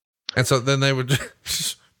 And so then they would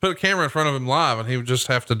just put a camera in front of him live and he would just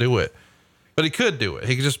have to do it. But he could do it.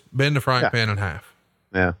 He could just bend a frying pan in half.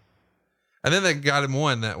 Yeah. And then they got him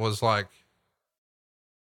one that was like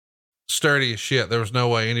sturdy as shit. There was no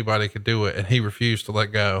way anybody could do it. And he refused to let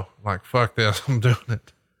go. Like, fuck this. I'm doing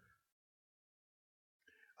it.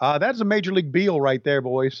 That's a Major League Beal right there,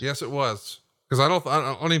 boys. Yes, it was. Cause I don't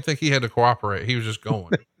even think he had to cooperate. He was just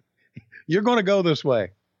going. You're going to go this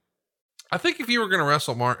way. I think if you were going to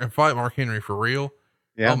wrestle and fight Mark Henry for real.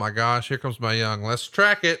 Yeah. Oh my gosh. Here comes Mae Young. Let's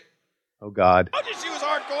track it. Oh God. I told you she was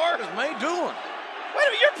hardcore. What is Mae doing? Wait a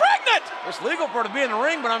minute, you're pregnant. It's legal for her to be in the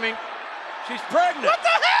ring, but I mean, she's pregnant. What the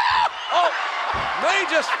hell? Oh, Mae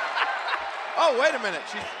just. Oh, wait a minute.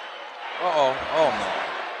 She's. Oh no.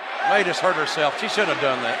 Mae just hurt herself. She shouldn't have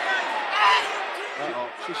done that.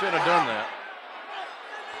 She shouldn't have done that.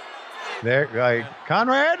 There,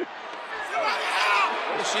 Conrad.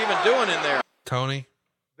 What is she even doing in there? Tony.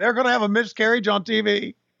 They're going to have a miscarriage on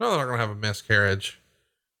TV. No, they're not going to have a miscarriage.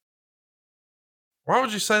 Why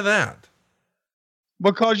would you say that?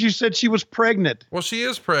 Because you said she was pregnant. Well, she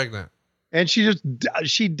is pregnant. And she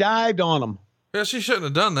dived on them. Yeah, she shouldn't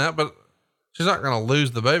have done that, but she's not going to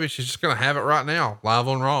lose the baby. She's just going to have it right now, live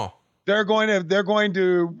on Raw. No. We're going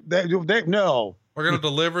to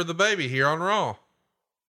deliver the baby here on Raw.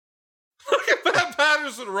 Look at Pat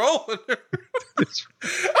Patterson rolling. That's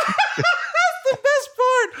the best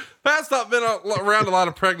part. Pat's not been around a lot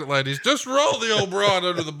of pregnant ladies. Just roll the old broad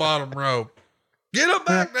under the bottom rope. Get up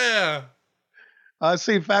back there. I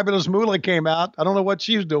see Fabulous Moolah came out. I don't know what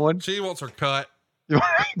she's doing. She wants her cut.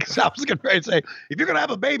 Because I was getting ready to say, if you're going to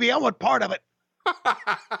have a baby, I want part of it. Well,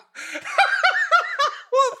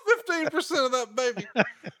 15% of that baby.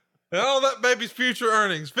 And all that baby's future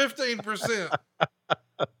earnings, 15%.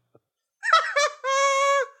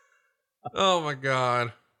 Oh my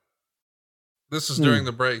God. This is during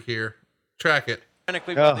the break here. Track it.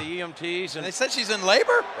 Technically by the EMTs, and they said she's in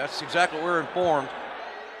labor. That's exactly what we're informed.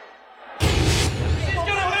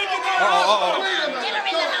 Rush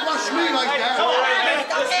me like that.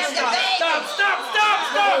 Stop.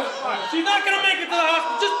 She's not going to make it to the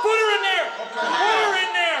hospital. Just put her in there. Put her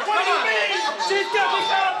in there. What do you mean? We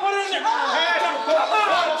gotta put her in there. Come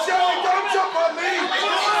on. Joey, don't jump on me.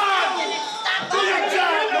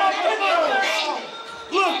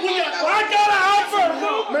 Look, I gotta help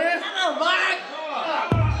her. Man.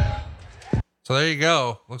 So there you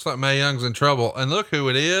go. Looks like Mae Young's in trouble. And look who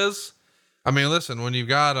it is. I mean, listen, when you've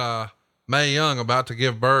got Mae Young about to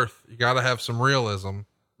give birth, you got to have some realism.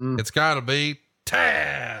 It's got to be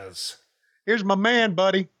Taz. Here's my man,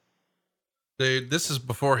 buddy. Dude, this is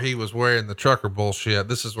before he was wearing the trucker bullshit.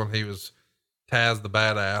 This is when he was Taz the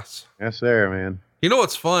badass. Yes, sir, man. You know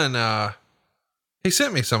what's fun? He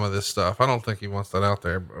sent me some of this stuff. I don't think he wants that out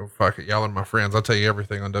there. But fuck it. Y'all are my friends. I'll tell you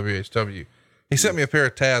everything on WHW. He sent me a pair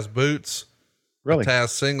of Taz boots. Really? A Taz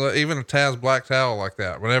singlet, even a Taz black towel like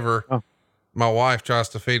that. Whenever my wife tries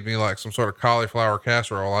to feed me like some sort of cauliflower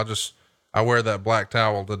casserole, I wear that black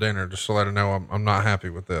towel to dinner just to let her know I'm not happy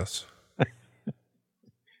with this.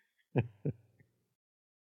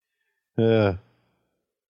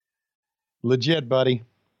 Legit, buddy.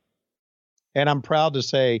 And I'm proud to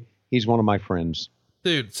say he's one of my friends.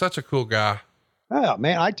 Dude, such a cool guy. Oh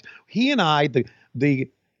man, he and I, the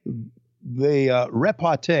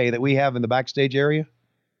repartee that we have in the backstage area,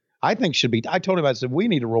 I think should be. I told him, I said, we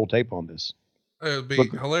need to roll tape on this. It would be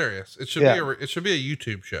hilarious. It should be it should be a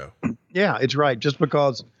YouTube show. Yeah, it's right. Just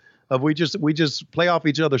because of we just play off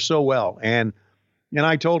each other so well. And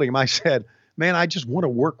I told him, I said, man, I just want to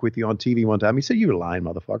work with you on TV one time. He said, you're lying,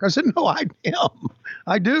 motherfucker. I said, no, I am.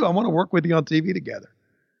 I do. I want to work with you on TV together.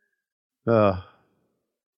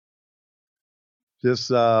 This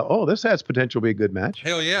has potential to be a good match.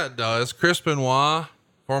 Hell yeah, it does. Chris Benoit,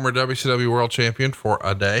 former WCW World Champion for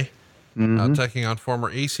a day, taking on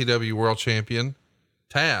former ECW World Champion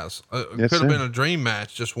Taz. It could have been a dream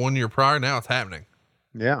match just 1 year prior. Now it's happening.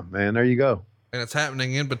 Yeah, man, there you go. And it's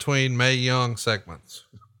happening in between Mae Young segments.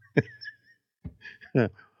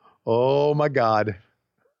 Oh my God.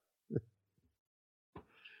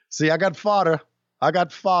 See, I got fodder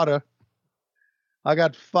for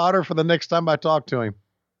the next time I talk to him.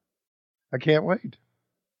 I can't wait.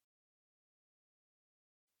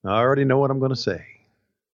 I already know what I'm going to say.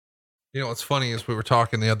 You know, what's funny is we were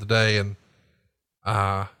talking the other day and,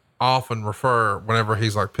 often refer whenever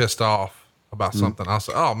he's like pissed off about something. I'll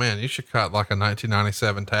say, oh man, you should cut like a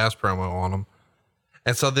 1997 Taz promo on him.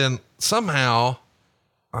 And so then somehow,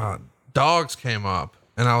 dogs came up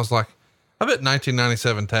and I was like, I bet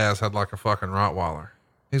 1997 Taz had like a fucking Rottweiler.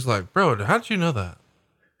 He's like, bro, how did you know that?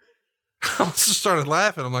 I just started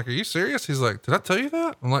laughing. I'm like, are you serious? He's like, did I tell you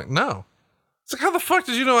that? I'm like, no. It's like, how the fuck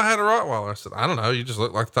did you know I had a Rottweiler? I said, I don't know. You just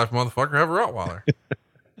look like the type of motherfucker who have a Rottweiler.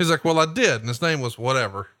 He's like, well, I did. And his name was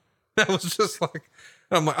whatever. That was just like,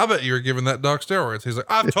 I'm like, I bet you were giving that dog steroids. He's like,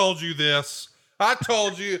 I've told you this. I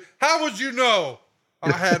told you. How would you know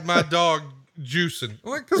I had my dog juicing?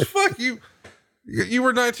 I'm like, cause fuck you. You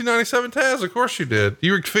were 1997 Taz. Of course you did.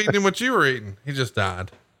 You were feeding him what you were eating. He just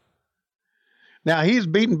died. Now he's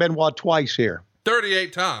beaten Benoit twice here.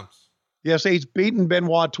 38 times. Yes, he's beaten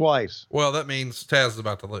Benoit twice. Well, that means Taz is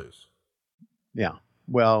about to lose. Yeah.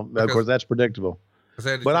 Well, of course that's predictable.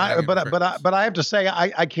 But I have to say,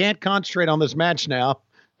 I can't concentrate on this match now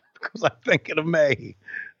because I'm thinking of May.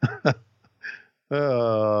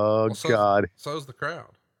 God. So's the crowd.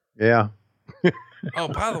 Yeah. Oh,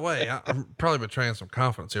 by the way, I'm probably betraying some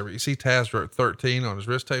confidence here, but you see Taz wrote 13 on his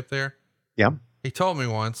wrist tape there? Yeah. He told me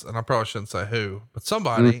once, and I probably shouldn't say who, but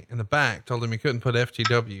somebody in the back told him he couldn't put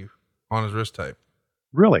FTW on his wrist tape.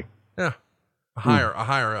 Really? Yeah. A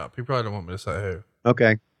higher up. He probably don't want me to say who.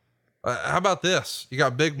 Okay. How about this? You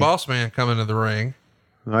got Big Boss Man coming to the ring.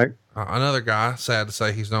 All right. Another guy, sad to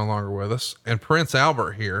say he's no longer with us. And Prince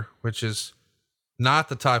Albert here, which is not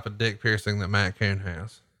the type of dick piercing that Matt Coon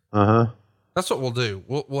has. Uh-huh. That's what we'll do.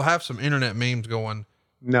 We'll have some internet memes going.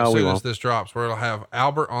 No, as we soon won't. as this drops, where it'll have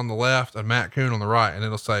Albert on the left and Matt Coon on the right, and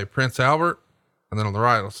it'll say Prince Albert, and then on the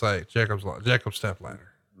right it'll say Jacob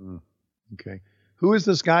Stepladder. Okay. Who is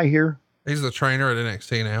this guy here? He's the trainer at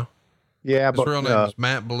NXT now. Yeah, His real name is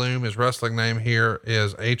Matt Bloom. His wrestling name here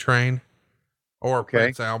is A-Train or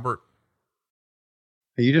Prince Albert.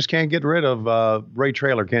 You just can't get rid of Ray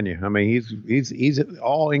Traylor, can you? I mean, he's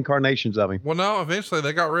all incarnations of him. Well, no, eventually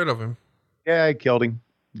they got rid of him. Yeah, he killed him.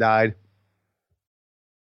 Died.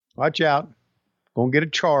 Watch out. Go and get a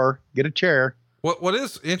chair. What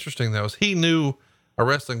is interesting though is he knew a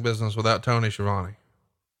wrestling business without Tony Schiavone.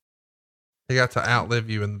 He got to outlive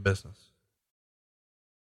you in the business.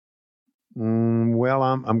 Well,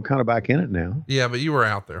 I'm kind of back in it now. Yeah, but you were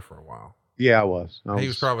out there for a while. Yeah, I was. He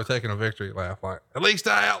was probably taking a victory laugh, like, at least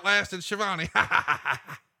I outlasted Schiavone.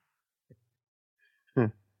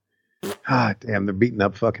 Ah, damn, they're beating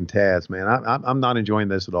up fucking Taz, man. I'm not enjoying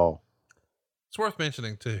this at all. It's worth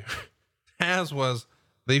mentioning too. Taz was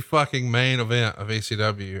the fucking main event of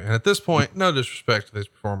ECW. And at this point, no disrespect to these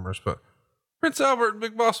performers, but Prince Albert and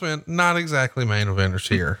Big Boss Man, not exactly main eventers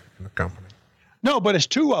here in the company. No, but it's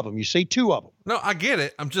two of them. You see two of them. No, I get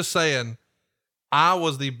it. I'm just saying I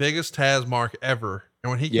was the biggest Taz mark ever. And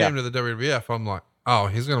when he came to the WWF, I'm like, oh,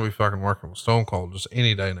 he's going to be fucking working with Stone Cold just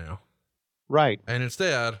any day now. Right. And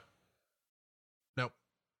instead, nope.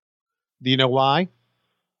 Do you know why?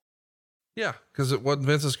 Yeah, because it wasn't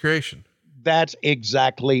Vince's creation. That's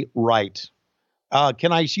exactly right.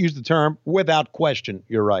 Can I use the term without question?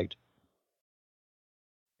 You're right.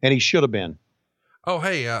 And he should have been. Oh,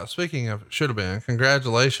 hey, speaking of should have been,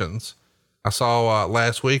 congratulations. I saw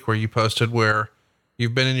last week where you posted where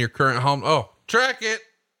you've been in your current home. Oh, track it.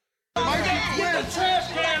 Get the trash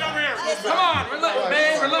can over here. Come on, relax,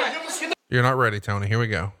 man, relax. You're not ready, Tony. Here we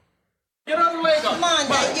go. Get out of the way. Come on,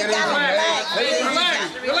 man, you gotta relax.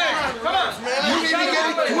 Relax. Come on, man. You need to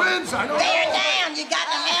get twins. Bear down. You got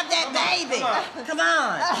to have that baby. Come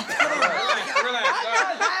on. Relax.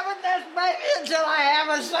 I'm not having this baby until I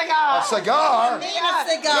have a cigar. A cigar? Need a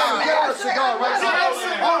cigar. Yeah, get her a cigar right now.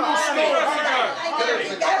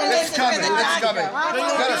 It's coming.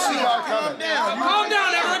 Got a cigar coming. Calm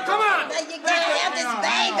down, everyone. Come on. You gotta have this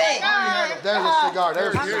baby. There's a cigar.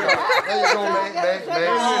 There's a cigar. There you go, mate.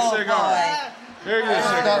 Here's your cigar. Here's your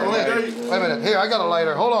cigar. Wait a minute. Here, I got a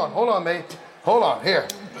lighter. Hold on, mate. Hold on. Here.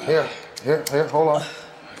 Hold on.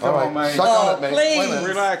 Come on, mate. Suck on it, mate. Please. Wait a minute.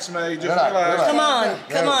 Relax, mate. Just relax.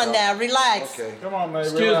 Come on now, relax. Okay. Come on, mate.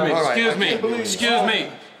 Excuse me.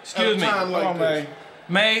 Come on, mate.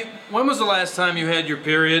 May, when was the last time you had your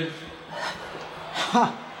period?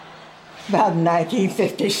 About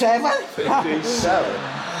 1957. 57.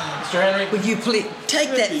 Mr. Henry? Will you please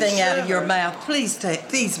take that thing out of your mouth? Please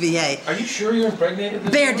behave. Are you sure you're impregnated?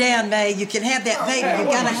 Bear down, May. You can have that baby. You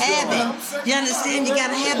gotta have it. You understand? You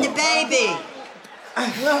gotta have the baby.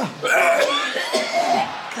 Come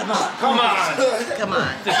on.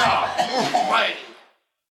 Wait.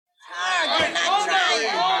 Hard. You're not trying.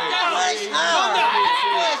 Push hard.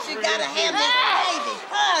 Push. You gotta have this baby.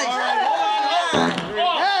 Push.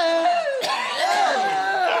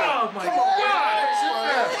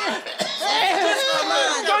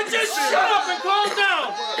 Shut up and calm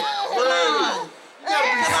down.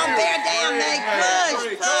 Come on, bear down, Nate.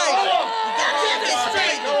 Push. You gotta have this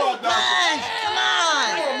straight. Push. Come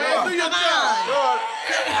on. Come on.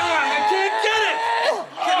 I can't get it.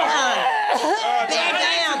 Come on.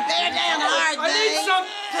 Bear down hard, I need Nate. some.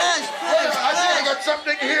 Push. I think I got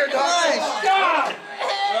something here, Doc. God.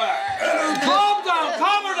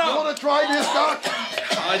 Calm her down. You want to try this, Doc?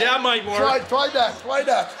 That might work. Try that.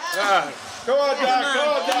 Come on,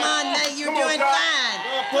 Doc. Come on, Nate. You're doing fine.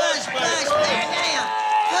 Push. Bear down.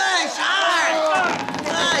 Push hard.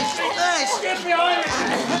 Push. Get behind me.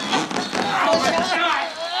 Oh, my God.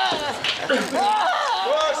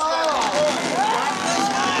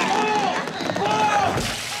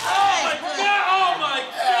 Oh, my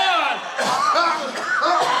God.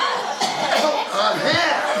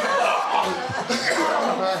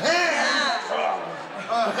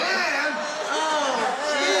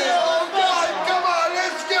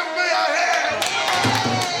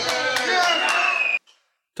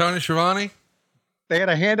 Tony Schiavone? They had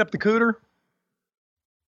a hand up the cooter?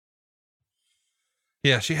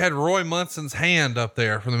 Yeah, she had Roy Munson's hand up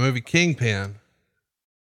there from the movie Kingpin.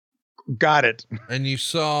 Got it. And you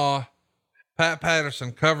saw Pat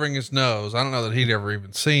Patterson covering his nose. I don't know that he'd ever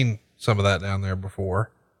even seen some of that down there before.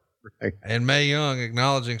 Right. And Mae Young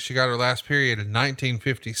acknowledging she got her last period in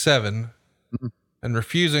 1957 and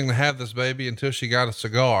refusing to have this baby until she got a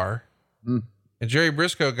cigar. And Jerry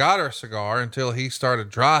Briscoe got her a cigar until he started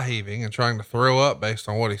dry heaving and trying to throw up based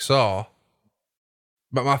on what he saw.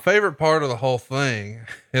 But my favorite part of the whole thing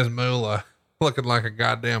is Moolah looking like a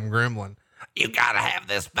goddamn gremlin. You gotta have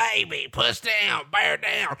this baby. Push down, bear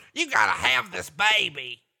down. You gotta have this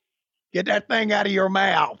baby. Get that thing out of your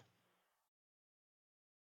mouth.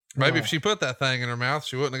 Maybe if she put that thing in her mouth,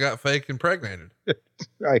 she wouldn't have got fake impregnated.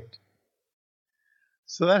 Right.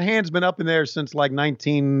 So that hand's been up in there since like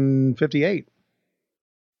 1958.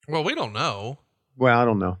 Well, we don't know. Well, I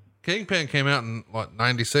don't know. Kingpin came out in what,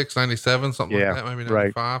 96, 97, something like that, maybe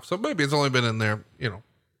 95. Right. So maybe it's only been in there,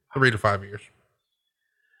 3 to 5 years.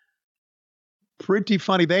 Pretty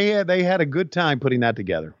funny. They had a good time putting that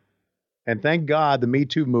together. And thank God the Me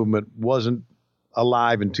Too movement wasn't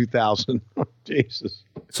alive in 2000. Jesus.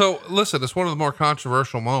 So listen, it's one of the more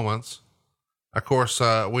controversial moments. Of course,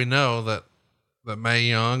 we know that Mae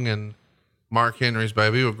Young and Mark Henry's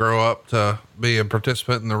baby would grow up to be a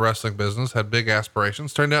participant in the wrestling business, had big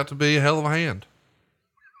aspirations, turned out to be a hell of a hand.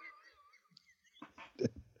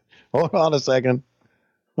 Hold on a second.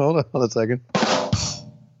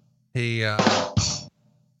 He,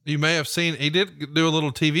 you may have seen, he did do a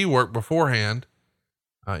little TV work beforehand.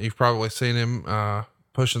 You've probably seen him,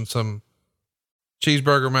 pushing some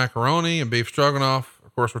cheeseburger macaroni and beef stroganoff.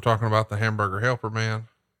 Of course, we're talking about the Hamburger Helper Man.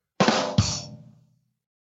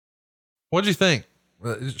 What'd you think?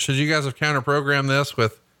 Should you guys have counter programmed this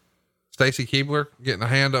with Stacy Keibler getting a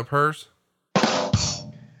hand up hers?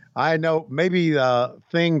 I know maybe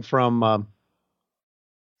Thing from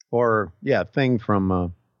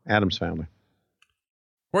Addams Family.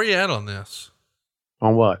 Where you at on this?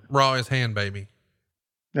 On what? Raw's hand baby.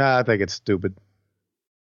 I think it's stupid.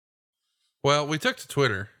 Well, we took to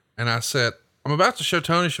Twitter and I said, I'm about to show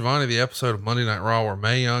Tony Schiavone the episode of Monday Night Raw where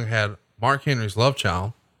Mae Young had Mark Henry's love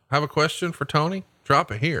child. Have a question for Tony?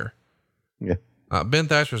 Drop it here. Yeah. Ben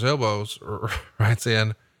Thatcher's Elbows writes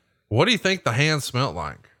in, what do you think the hand smelled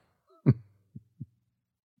like?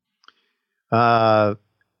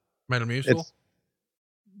 Metamucil?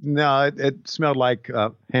 No, it smelled like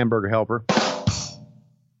Hamburger Helper.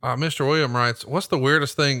 Mr. William writes, what's the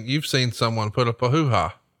weirdest thing you've seen someone put up a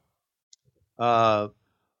hoo-ha? A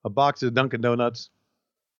box of Dunkin' Donuts.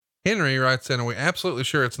 Henry writes in, are we absolutely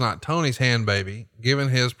sure it's not Tony's hand baby, given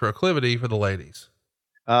his proclivity for the ladies?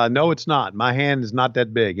 No, it's not. My hand is not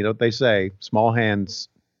that big. You know what they say? Small hands.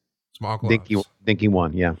 Small gloves. Dinky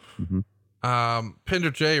one. Yeah. Mm-hmm.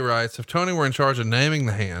 Pender J writes, if Tony were in charge of naming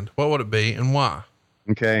the hand, what would it be and why?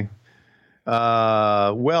 Okay.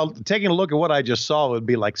 Well, taking a look at what I just saw, it would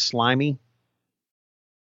be like Slimy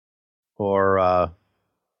or,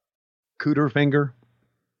 Cooter Finger.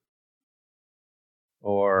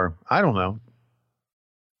 Or I don't know.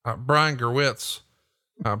 Brian Gerwitz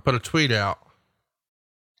put a tweet out.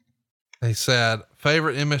 He said,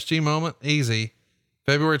 favorite MSG moment? Easy.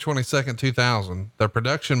 February 22nd, 2000, the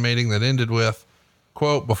production meeting that ended with,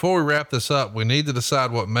 quote, before we wrap this up, we need to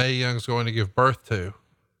decide what Mae Young's going to give birth to.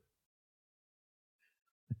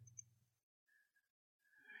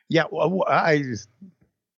 Yeah. Well, I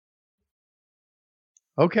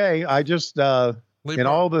just in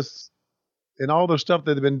all the stuff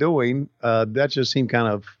that they've been doing, that just seemed kind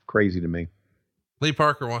of crazy to me. Lee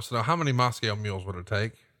Parker wants to know how many Moscow mules would it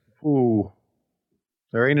take? Ooh,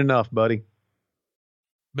 there ain't enough, buddy.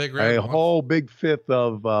 Big Red. A whole big fifth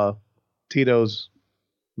of Tito's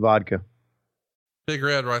vodka. Big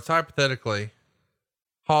Red writes, hypothetically,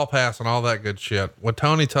 hall pass and all that good shit. Would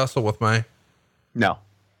Tony tussle with May? No.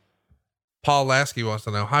 Paul Lasky wants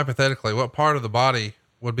to know, hypothetically, what part of the body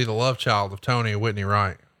would be the love child of Tony and Whitney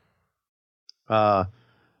Wright?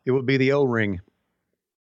 It would be the O-ring.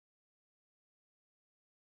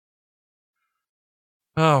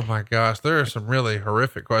 Oh my gosh. There are some really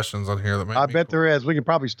horrific questions on here that make I bet there is. We can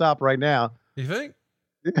probably stop right now. You think?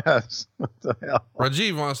 Yes. What the hell?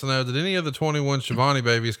 Rajiv wants to know, did any of the 21 Shivani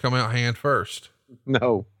babies come out hand first?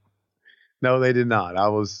 No, they did not. I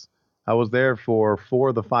was there for 4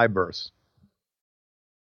 of the 5 births.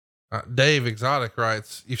 Dave Exotic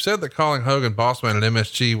writes, you've said that calling Hogan Bossman at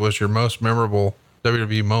MSG was your most memorable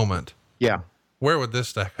WWE moment. Yeah. Where would this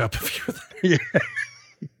stack up if you were there?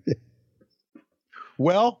 Yeah.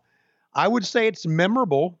 Well, I would say it's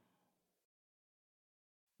memorable.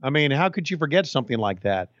 I mean, how could you forget something like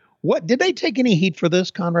that? What, did they take any heat for this,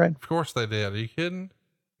 Conrad? Of course they did. Are you kidding?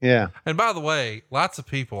 Yeah. And by the way, lots of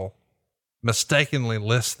people mistakenly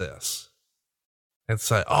list this and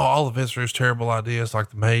say, oh, all of Vince Rue's terrible ideas, like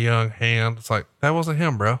the Mae Young hand. It's like, that wasn't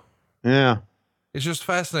him, bro. Yeah. It's just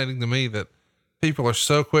fascinating to me that people are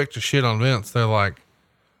so quick to shit on Vince. They're like,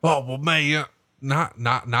 oh, well, Mae Young,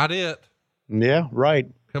 not it. Yeah.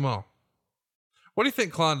 Right. Come on. What do you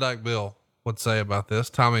think Klondike Bill would say about this?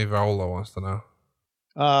 Tommy Viola wants to know.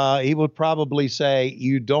 He would probably say,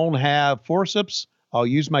 you don't have forceps, I'll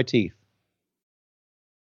use my teeth.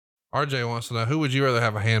 RJ wants to know, who would you rather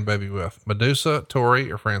have a hand baby with? Medusa, Tori,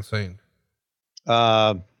 or Francine?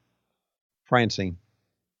 Francine.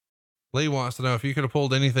 Lee wants to know, if you could have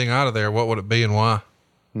pulled anything out of there, what would it be and why?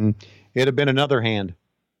 It'd have been another hand.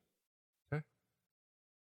 Okay.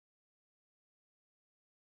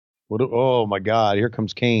 Oh my God. Here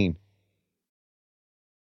comes Kane.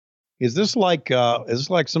 Is this like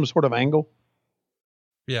some sort of angle?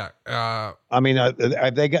 Yeah. I mean,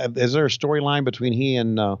 have they got, is there a storyline between he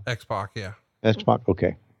and, X-Pac? Yeah. X-Pac.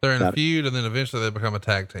 Okay. They're in a feud, and then eventually they become a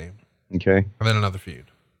tag team. Okay. And then another feud.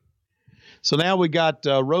 So now we got,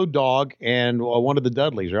 Road Dogg and one of the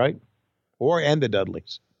Dudleys, right? And the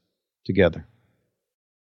Dudleys together.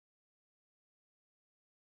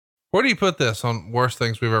 Where do you put this on worst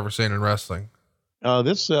things we've ever seen in wrestling?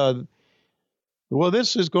 This is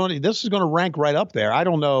going to rank right up there. I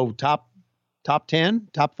don't know, top 10,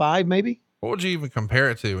 top 5, maybe. What would you even compare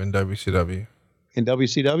it to in WCW? In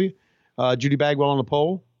WCW, Judy Bagwell on the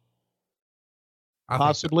pole.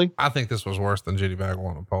 Possibly. I think this was worse than Judy Bagwell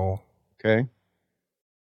on the pole. Okay.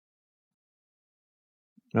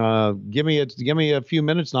 Give me a few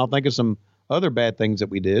minutes and I'll think of some other bad things that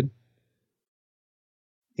we did.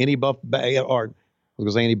 Any Buff Bagwell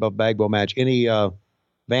match, any, Van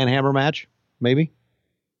Hammer match, maybe.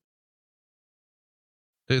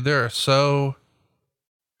 Dude, there are so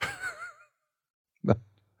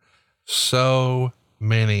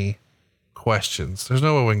many questions. There's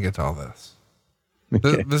no way we can get to all this.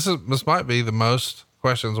 Okay. This might be the most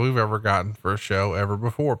questions we've ever gotten for a show ever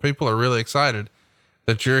before. People are really excited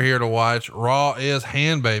that you're here to watch Raw is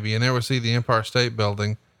Hand Baby, and there we see the Empire State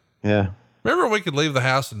Building. Yeah. Remember when we could leave the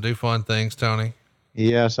house and do fun things, Tony?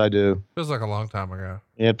 Yes, I do. Feels like a long time ago.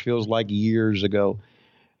 It feels like years ago.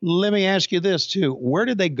 Let me ask you this too. Where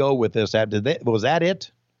did they go with this? Was that it?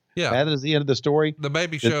 Yeah. That is the end of the story. The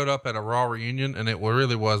baby showed up at a Raw reunion, and it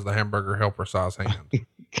really was the Hamburger Helper size hand.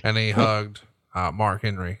 And he hugged, Mark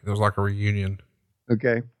Henry. It was like a reunion.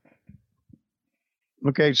 Okay.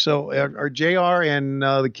 So are JR and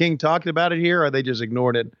the King talking about it here, or are they just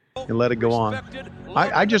ignored it and let it go on?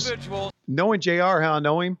 I just, knowing JR, how I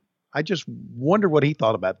know him, I just wonder what he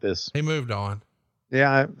thought about this. He moved on.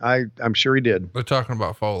 Yeah, I'm sure he did. They're talking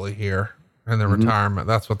about Foley here and the retirement.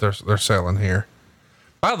 That's what they're selling here.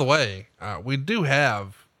 By the way, we do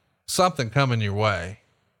have something coming your way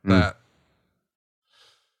that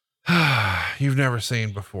you've never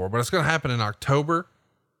seen before, but it's going to happen in October.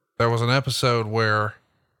 There was an episode where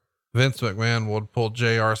Vince McMahon would pull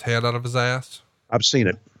JR's head out of his ass. I've seen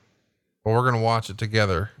it. Well, we're going to watch it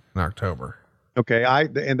together in October. Okay.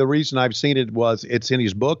 And the reason I've seen it was it's in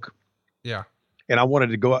his book. Yeah. And I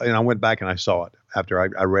wanted to go, and I went back and I saw it after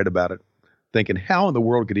I read about it, thinking, how in the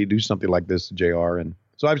world could he do something like this to JR? And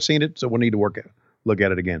so I've seen it. So we'll need to look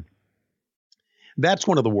at it again. That's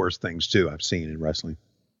one of the worst things too I've seen in wrestling,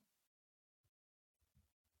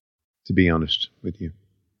 to be honest with you.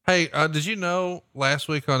 Hey, did you know last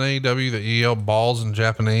week on AEW that you yelled balls in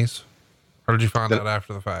Japanese? Or did you find out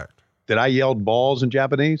after the fact? That I yelled balls in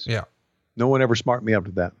Japanese? Yeah. No one ever smarted me up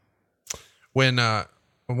to that. When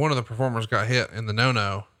when one of the performers got hit in the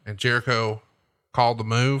no-no and Jericho called the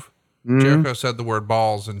move, Mhm. Jericho said the word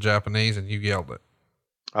balls in Japanese and you yelled it.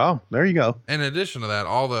 Oh, there you go. In addition to that,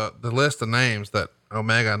 all the list of names that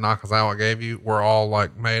Omega and Nakazawa gave you were all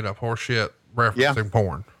like made up horse shit referencing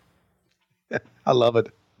porn. I love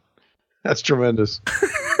it. That's tremendous.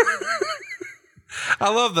 I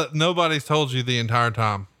love that nobody's told you the entire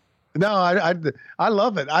time. No, I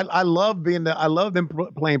love it. I love I love them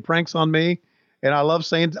playing pranks on me. And I love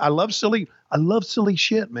silly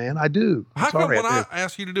shit, man. I do. How come when I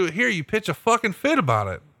ask you to do it here, you pitch a fucking fit about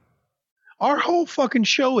it? Our whole fucking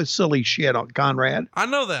show is silly shit, Conrad. I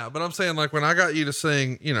know that, but I'm saying like when I got you to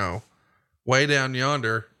sing, Way Down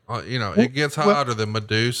Yonder, it gets hotter than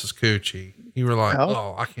Medusa's coochie. You were like,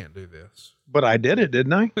 oh, I can't do this. But I did it,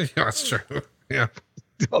 didn't I? Yeah, that's true. Yeah.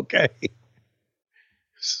 Okay.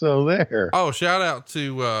 So there. Oh, shout out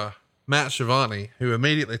to Matt Shivani, who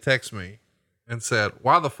immediately texted me and said,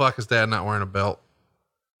 why the fuck is Dad not wearing a belt?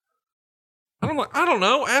 And I'm like, I don't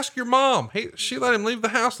know. Ask your mom. She let him leave the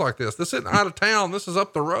house like this. This isn't out of town. This is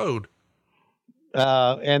up the road.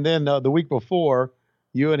 And then the week before,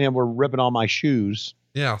 you and him were ripping on my shoes.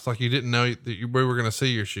 Yeah. It's like you didn't know that we were going to see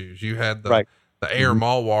your shoes. You had the Air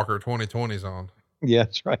Mall Walker 2020s on. Yeah,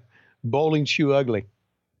 that's right. Bowling shoe ugly.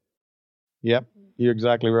 Yep. You're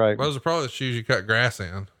exactly right. Those are probably the shoes you cut grass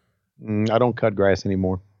in. I don't cut grass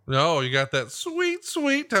anymore. No, you got that sweet,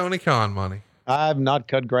 sweet Tony Khan money. I've not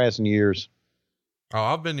cut grass in years. Oh,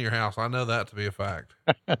 I've been to your house. I know that to be a fact.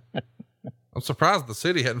 I'm surprised the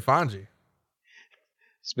city hadn't found you.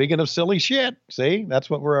 Speaking of silly shit, see, that's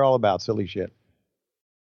what we're all about. Silly shit.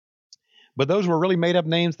 But those were really made up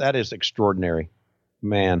names. That is extraordinary,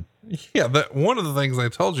 man. Yeah. One of the things they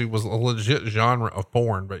told you was a legit genre of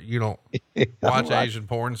porn, but you don't watch Asian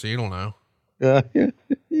porn. So you don't know.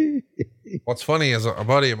 What's funny is a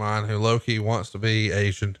buddy of mine who low-key wants to be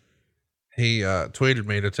Asian. He tweeted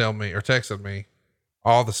me to tell me or texted me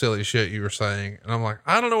all the silly shit you were saying. And I'm like,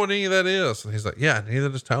 I don't know what any of that is. And he's like, yeah, neither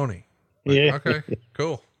does Tony. Like, Yeah. Okay,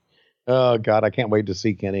 cool. Oh God, I can't wait to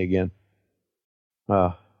see Kenny again.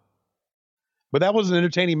 But that was an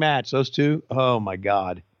entertaining match. Those two. Oh my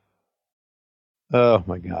God. Oh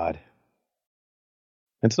my God.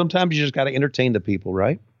 And sometimes you just got to entertain the people,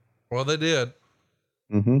 right? Well, they did.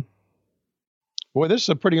 Mm-hmm. Boy, this is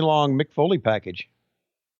a pretty long Mick Foley package.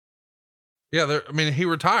 Yeah. He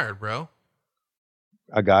retired, bro.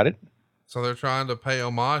 I got it. So they're trying to pay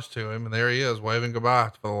homage to him. And there he is waving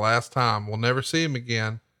goodbye for the last time. We'll never see him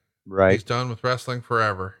again. Right. He's done with wrestling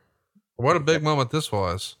forever. What a big moment this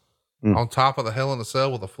was. On top of the Hell in a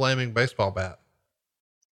Cell with a flaming baseball bat.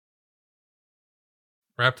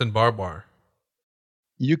 Wrapped in barbed wire.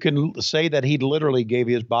 You can say that he literally gave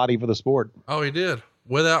his body for the sport. Oh, he did.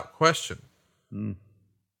 Without question.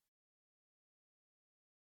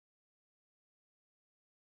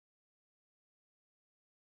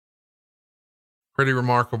 Pretty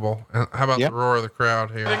remarkable. And how about the roar of the crowd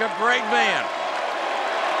here? A great man.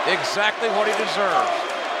 Exactly what he deserves.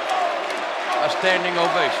 A standing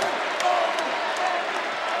ovation.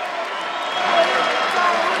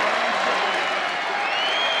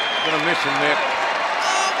 Gonna miss him, Nick.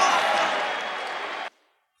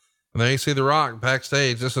 And then you see The Rock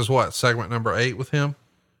backstage. This is what, segment number 8 with him?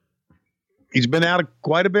 He's been out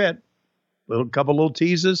quite a bit. Couple little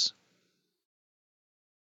teases.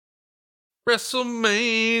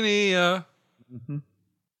 WrestleMania.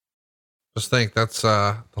 Just think that's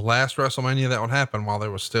the last WrestleMania that would happen while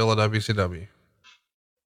there was still a WCW.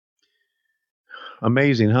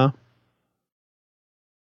 Amazing, huh?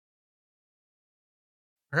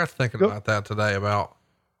 I got thinking about that today, about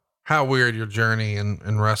how weird your journey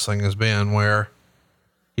in wrestling has been, where,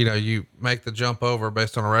 you make the jump over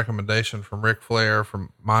based on a recommendation from Ric Flair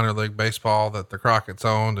from minor league baseball that the Crockett's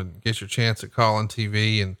owned, and get your chance at calling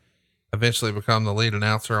TV and eventually become the lead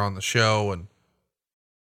announcer on the show, and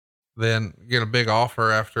then get a big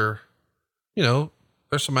offer after,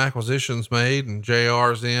 there's some acquisitions made and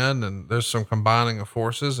JR's in, and there's some combining of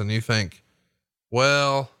forces. And you think,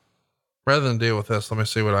 well, rather than deal with this, let me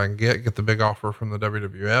see what I can get the big offer from the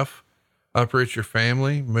WWF, uproot your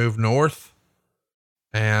family, move north,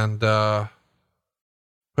 and,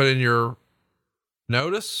 put in your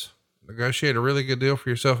notice, negotiate a really good deal for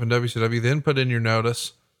yourself in WCW, then put in your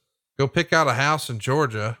notice, go pick out a house in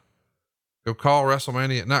Georgia, go call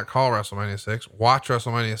WrestleMania, not call WrestleMania 6, watch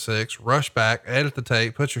WrestleMania 6, rush back, edit the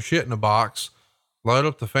tape, put your shit in a box, load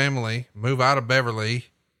up the family, move out of Beverly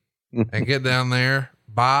and get down there,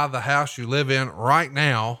 buy the house you live in right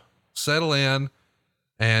now, settle in,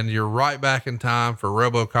 and you're right back in time for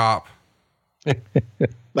RoboCop.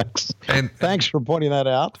 Thanks. Thanks for pointing that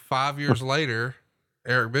out. 5 years later,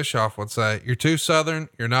 Eric Bischoff would say, you're too Southern.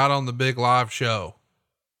 You're not on the big live show.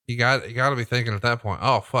 You got to be thinking at that point,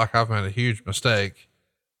 oh fuck, I've made a huge mistake.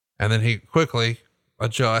 And then he quickly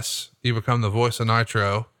adjusts. You become the voice of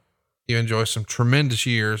Nitro. You enjoy some tremendous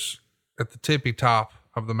years at the tippy top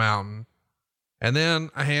of the mountain. And then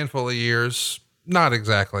a handful of years, not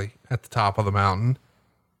exactly at the top of the mountain.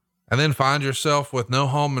 And then find yourself with no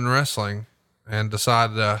home in wrestling and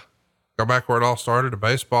decide to go back where it all started, to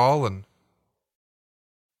baseball. And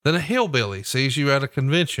then a hillbilly sees you at a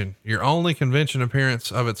convention, your only convention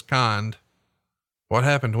appearance of its kind. What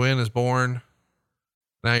Happened When is born.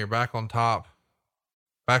 Now you're back on top,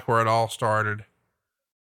 back where it all started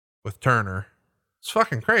with Turner. It's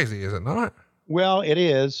fucking crazy, is it not? Well, it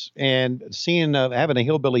is. And seeing, having a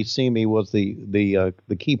hillbilly see me was the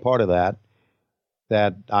key part of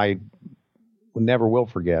that I never will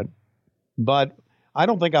forget. But I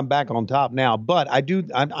don't think I'm back on top now, but I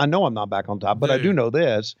know I'm not back on top, but I do know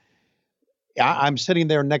this. I'm sitting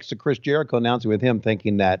there next to Chris Jericho announcing with him,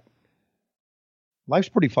 thinking that life's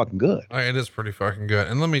pretty fucking good. It is pretty fucking good.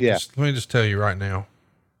 And let me just tell you right now,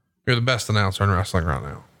 you're the best announcer in wrestling right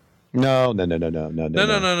now. No.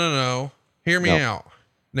 Hear me out.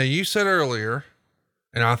 Now, you said earlier,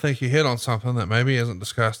 and I think you hit on something that maybe isn't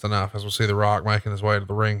discussed enough, as we'll see The Rock making his way to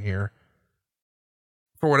the ring here.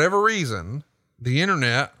 For whatever reason, the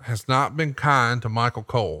internet has not been kind to Michael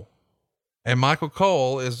Cole. And Michael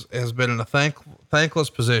Cole has been in a thankless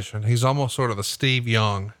position. He's almost sort of the Steve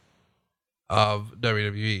Young of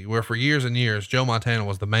WWE, where for years and years, Joe Montana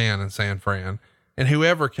was the man in San Fran, and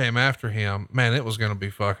whoever came after him, man, it was going to be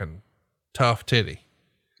fucking tough titty.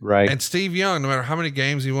 Right. And Steve Young, no matter how many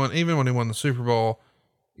games he won, even when he won the Super Bowl,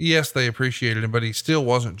 yes, they appreciated him, but he still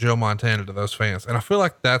wasn't Joe Montana to those fans. And I feel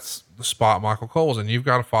like that's the spot Michael Cole's in. You've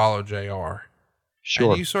got to follow JR. Sure.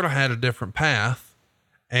 And you sort of had a different path,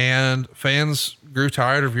 and fans grew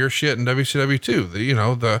tired of your shit in WCW too.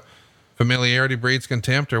 The familiarity breeds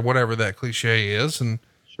contempt, or whatever that cliche is. And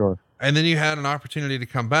sure. And then you had an opportunity to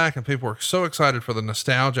come back, and people were so excited for the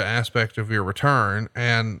nostalgia aspect of your return,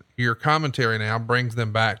 and your commentary now brings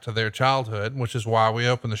them back to their childhood, which is why we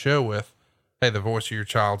open the show with, hey, the voice of your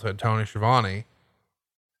childhood, Tony Schiavone.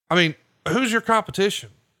 I mean, who's your competition?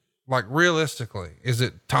 Like, realistically, is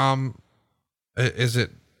it Tom? Is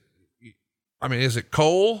it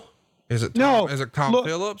Cole? Is it Tom, is it Tom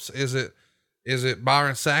Phillips? Is it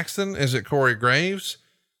Byron Saxton? Is it Corey Graves?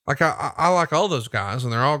 Like, I like all those guys,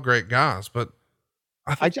 and they're all great guys, but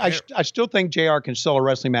I still think JR can sell a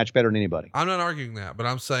wrestling match better than anybody. I'm not arguing that, but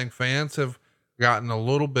I'm saying fans have gotten a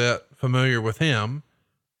little bit familiar with him.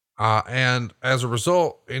 And as a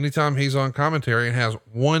result, anytime he's on commentary and has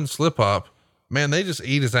one slip up, man, they just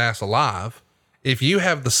eat his ass alive. If you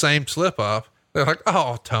have the same slip up, they're like,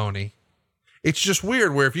 oh, Tony. It's just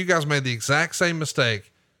weird where if you guys made the exact same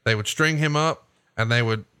mistake, they would string him up and they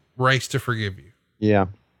would race to forgive you. Yeah.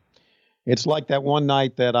 It's like that one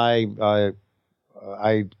night that I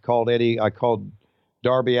called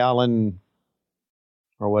Darby Allin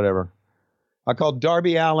or whatever. I called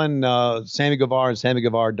Darby Allin, Sammy Guevara, and Sammy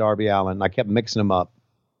Guevara, Darby Allin. I kept mixing them up,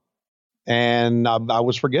 and I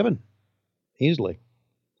was forgiven easily.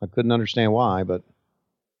 I couldn't understand why, but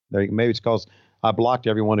maybe it's because I blocked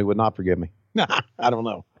everyone who would not forgive me. I don't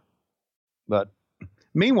know. But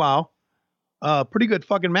meanwhile, pretty good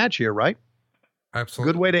fucking match here, right?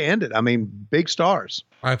 Absolutely. Good way to end it. I mean, big stars.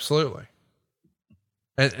 Absolutely.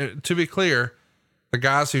 And to be clear, the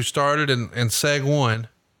guys who started in Seg 1,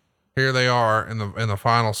 here they are in the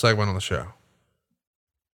final segment of the show.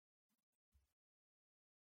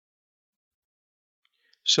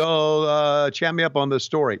 So, chat me up on this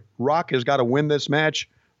story. Rock has got to win this match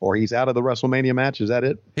or he's out of the WrestleMania match. Is that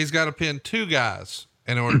it? He's got to pin two guys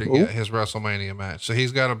in order to get his WrestleMania match. So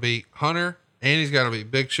he's got to beat Hunter, and he's got to beat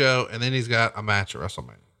Big Show, and then he's got a match at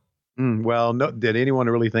WrestleMania. Well, no, did anyone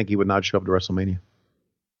really think he would not show up to WrestleMania?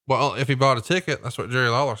 Well, if he bought a ticket, that's what Jerry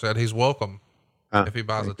Lawler said. He's welcome if he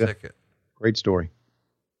buys a ticket. Great story.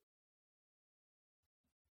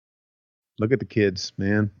 Look at the kids,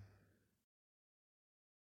 man.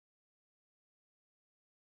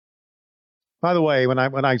 By the way, when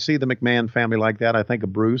I see the McMahon family like that, I think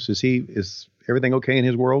of Bruce. Is everything okay in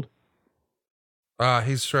his world?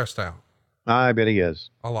 He's stressed out. I bet he is.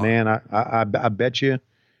 A lot. Man, I bet you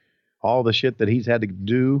all the shit that he's had to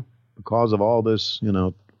do because of all this,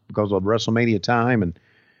 because of WrestleMania time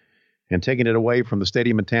and taking it away from the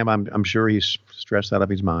stadium in Tampa, I'm sure he's stressed out of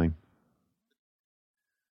his mind.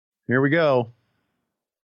 Here we go.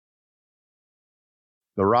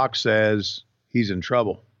 The Rock says he's in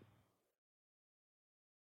trouble.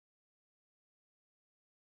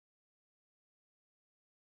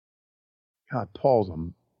 God, Paul's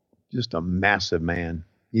just a massive man.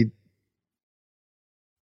 You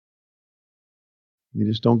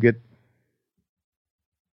just don't get.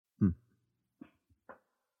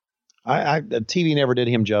 The TV never did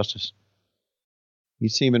him justice. You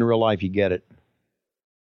see him in real life, you get it.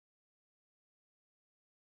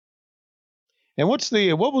 And what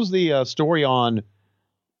was the story on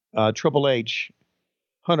Triple H,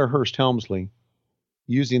 Hunter Hearst Helmsley,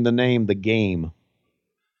 using the name The Game?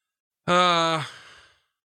 Because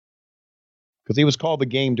he was called The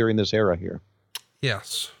Game during this era here.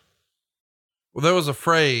 Yes. Well, there was a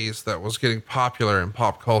phrase that was getting popular in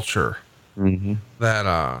pop culture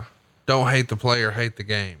that don't hate the player, hate the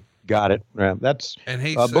game. Got it. Yeah, that's and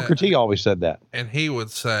he Booker T always said that. And he would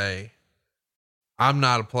say, I'm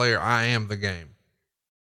not a player, I am the game.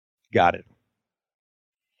 Got it.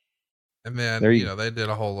 And then, you know, they did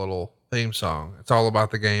a whole little theme song. It's all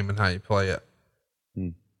about the game and how you play it.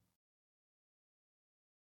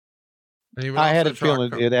 I had a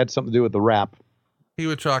feeling it had something to do with the rap. He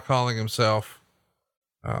would try calling himself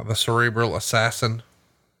the Cerebral Assassin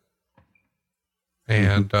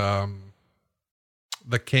and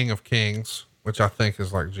the King of Kings, which I think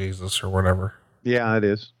is like Jesus or whatever. Yeah, it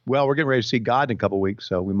is. Well, we're getting ready to see God in a couple of weeks,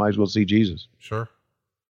 so we might as well see Jesus. Sure.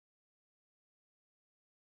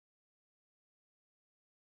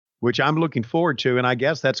 Which I'm looking forward to, and I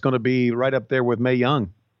guess that's going to be right up there with Mae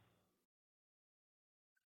Young.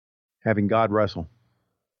 Having God wrestle.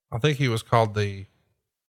 I think he was called the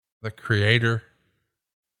Creator,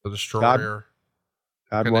 the Destroyer,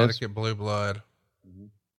 God Connecticut Blue Blood,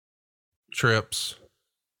 Trips,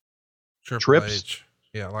 Trips? H.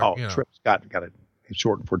 Yeah, like, you know. Trips. Got it. It's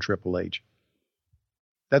shortened for Triple H.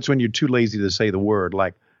 That's when you're too lazy to say the word.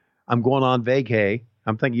 Like, I'm going on vacay.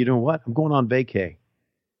 I'm thinking, you're doing what? I'm going on vacay.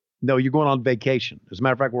 No, you're going on vacation. As a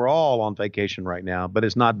matter of fact, we're all on vacation right now, but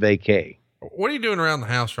it's not vacay. What are you doing around the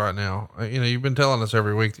house right now? You know, you've been telling us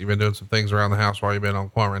every week that you've been doing some things around the house while you've been on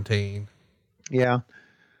quarantine. Yeah.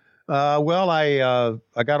 Well,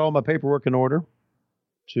 I got all my paperwork in order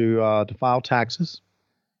to file taxes.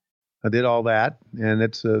 I did all that, and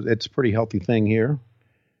it's a pretty healthy thing here.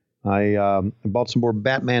 I bought some more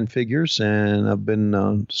Batman figures, and I've been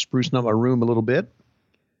sprucing up my room a little bit.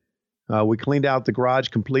 We cleaned out the garage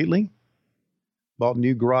completely. Bought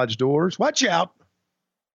new garage doors. Watch out!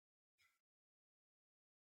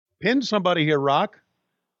 Pin somebody here, Rock.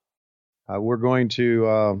 We're going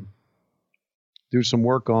to do some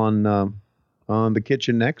work on the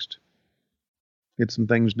kitchen next. Get some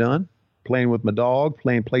things done. Playing with my dog,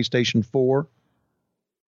 playing PlayStation 4,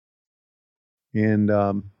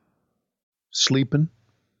 and sleeping.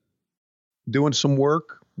 Doing some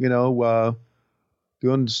work, you know,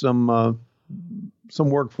 doing some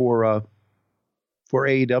work for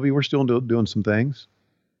AEW. We're still doing some things.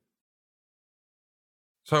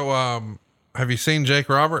 So, have you seen Jake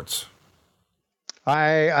Roberts?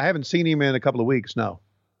 I haven't seen him in a couple of weeks. No.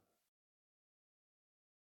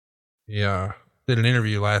 Yeah. Did an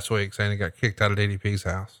interview last week saying he got kicked out of DDP's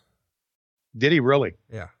house. Did he really?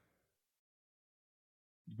 Yeah.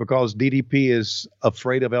 Because DDP is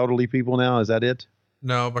afraid of elderly people now. Is that it?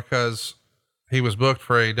 No, because he was booked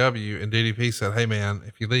for AEW and DDP said, hey man,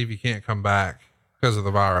 if you leave, you can't come back because of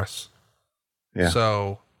the virus. Yeah.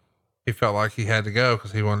 So he felt like he had to go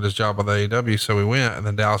because he wanted his job with AEW. So he went, and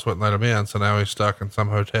then Dallas wouldn't let him in. So now he's stuck in some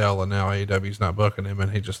hotel, and now AEW's not booking him,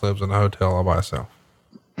 and he just lives in a hotel all by himself.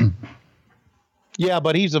 Yeah,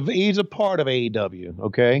 but he's a part of AEW.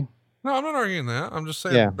 Okay. No, I'm not arguing that. I'm just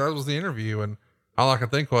saying that was the interview, and all I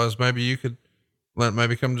could think was maybe you could let him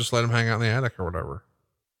hang out in the attic or whatever.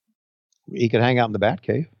 He could hang out in the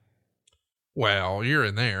Batcave. Well, you're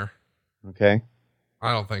in there. Okay.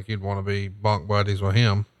 I don't think you'd want to be bunk buddies with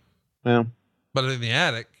him. Yeah. But in the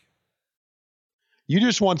attic. You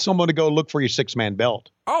just want someone to go look for your 6-man belt.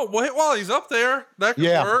 Oh, well, while he's up there, that could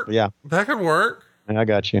work. Yeah. That could work. I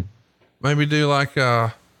got you. Maybe do like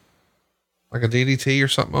a DDT or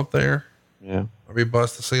something up there. Yeah. Maybe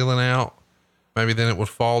bust the ceiling out. Maybe then it would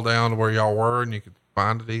fall down to where y'all were and you could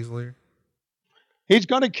find it easily. He's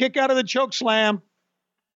going to kick out of the choke slam.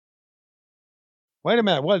 Wait a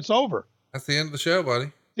minute. Well, it's over. That's the end of the show,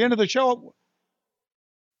 buddy. The end of the show.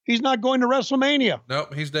 He's not going to WrestleMania.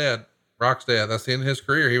 Nope. He's dead. Rock's dead. That's the end of his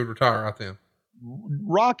career. He would retire right then.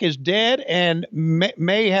 Rock is dead and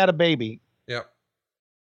May had a baby. Yep.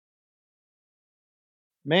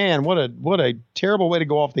 Man, what a terrible way to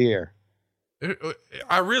go off the air.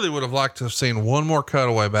 I really would have liked to have seen one more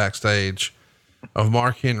cutaway backstage of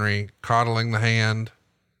Mark Henry coddling the hand.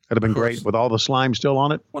 That'd have been great with all the slime still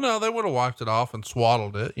on it. Well, no, they would have wiped it off and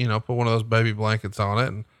swaddled it, put one of those baby blankets on it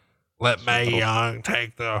and let Mae Young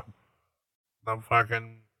take the the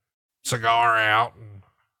fucking cigar out.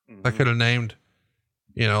 And they could have named,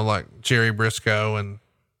 like Jerry Briscoe, and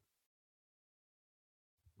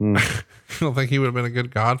you don't think he would have been a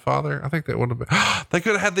good Godfather? I think that would have been, they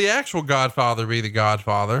could have had the actual Godfather be the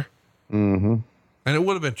Godfather. Mm-hmm. And it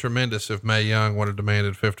would have been tremendous if Mae Young would have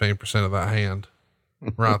demanded 15% of that hand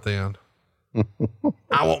right then.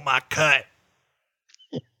 I want my cut.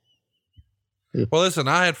 Well, listen,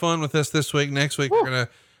 I had fun with this week. Next week, we're going to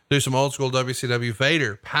do some old school WCW.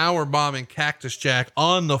 Vader power bombing Cactus Jack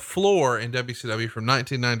on the floor in WCW from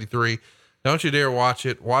 1993. Don't you dare watch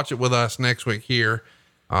it. Watch it with us next week here,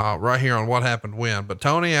 right here on What Happened When. But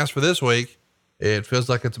Tony, as for this week, it feels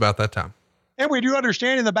like it's about that time. And we do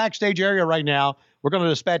understand in the backstage area right now, we're going to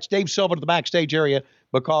dispatch Dave Silva to the backstage area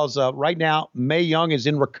because right now Mae Young is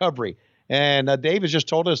in recovery. And Dave has just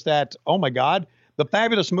told us that, oh my God, the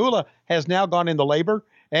fabulous Moolah has now gone into labor,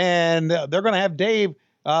 and they're going to have Dave.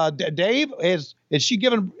 Dave is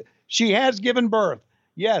she has given birth.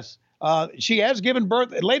 Yes. She has given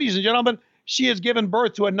birth. Ladies and gentlemen, she has given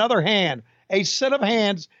birth to another hand. A set of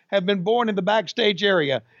hands have been born in the backstage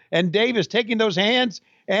area, and Dave is taking those hands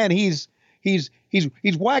and he's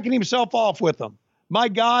whacking himself off with them. My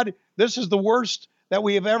God, this is the worst that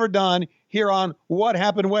we have ever done here on What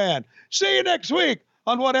Happened When. See you next week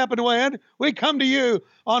on What Happened When. We come to you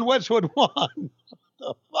on Westwood One. What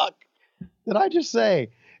the fuck did I just say?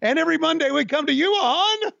 And every Monday we come to you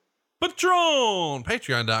on Patreon,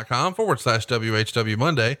 patreon.com/WHW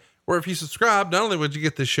Monday, where if you subscribe, not only would you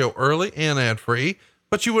get this show early and ad-free,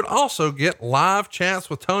 but you would also get live chats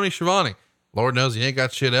with Tony Schiavone. Lord knows he ain't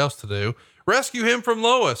got shit else to do. Rescue him from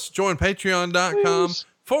Lois. Join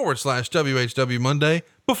patreon.com/WHW Monday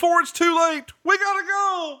before it's too late. We gotta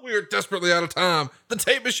go. We are desperately out of time. The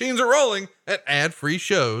tape machines are rolling at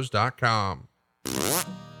adfreeshows.com.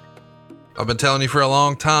 I've been telling you for a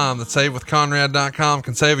long time that SaveWithConrad.com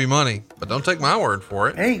can save you money, but don't take my word for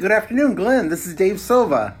it. Hey, good afternoon, Glenn. This is Dave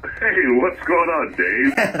Silva. Hey, what's going on,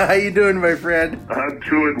 Dave? How you doing, my friend? I'm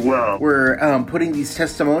doing well. We're putting these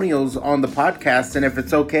testimonials on the podcast, and if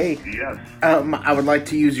it's okay, yes, I would like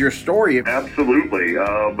to use your story. Absolutely.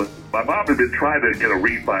 My mom had been trying to get a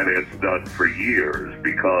refinance done for years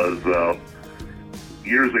because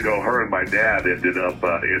years ago, her and my dad ended up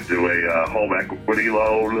into a home equity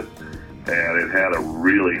loan, and it had a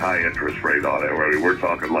really high interest rate on it. I mean, we're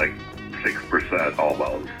talking like 6%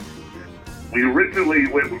 almost. We originally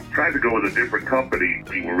tried to go with a different company.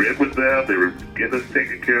 We were in with them. They were getting us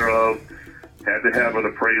taken care of. Had to have an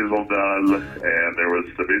appraisal done, and there was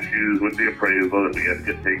some issues with the appraisal that we had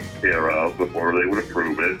to get taken care of before they would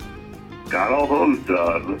approve it. Got all those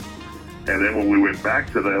done, and then when we went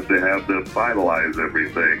back to them to have them finalize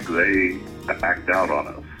everything, they backed out on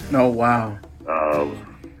us. Oh, wow.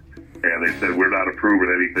 And they said, we're not approving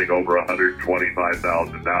anything over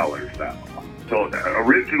 $125,000 now. So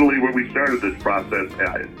originally when we started this process,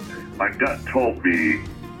 my gut told me,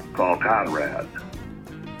 call Conrad.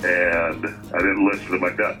 And I didn't listen to my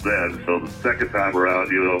gut then. So the second time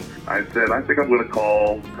around, I said, I think I'm going to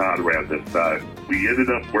call Conrad this time. We ended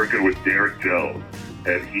up working with Derek Jones,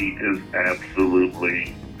 and he is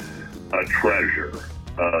absolutely a treasure.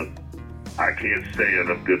 I can't say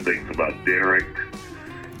enough good things about Derek.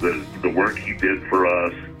 The work he did for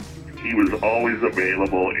us, he was always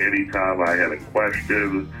available anytime I had a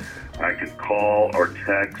question. I could call or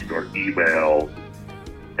text or email,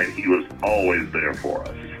 and he was always there for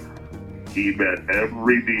us. He met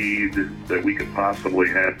every need that we could possibly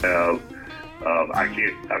have. I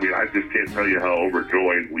just can't tell you how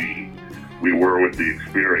overjoyed we were with the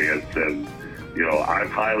experience, and I've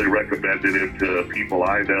highly recommended him to people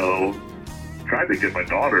I know. Tried to get my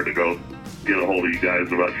daughter to go get a hold of you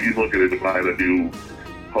guys about. She's looking into buying a new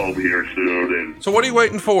home here soon. And so what are you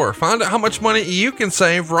waiting for? Find out how much money you can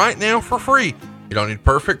save right now for free. You don't need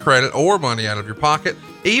perfect credit or money out of your pocket.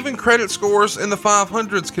 Even credit scores in the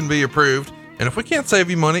 500s can be approved. And if we can't save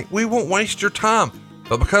you money, we won't waste your time.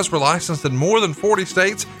 But because we're licensed in more than 40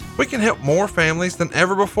 states, we can help more families than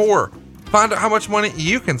ever before. Find out how much money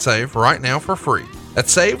you can save right now for free at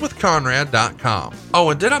SaveWithConrad.com. Oh,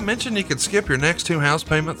 and did I mention you could skip your next 2 house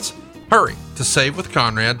payments? Hurry to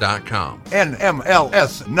SaveWithConrad.com.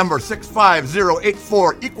 NMLS number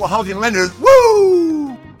 65084, Equal Housing Lenders. Woo!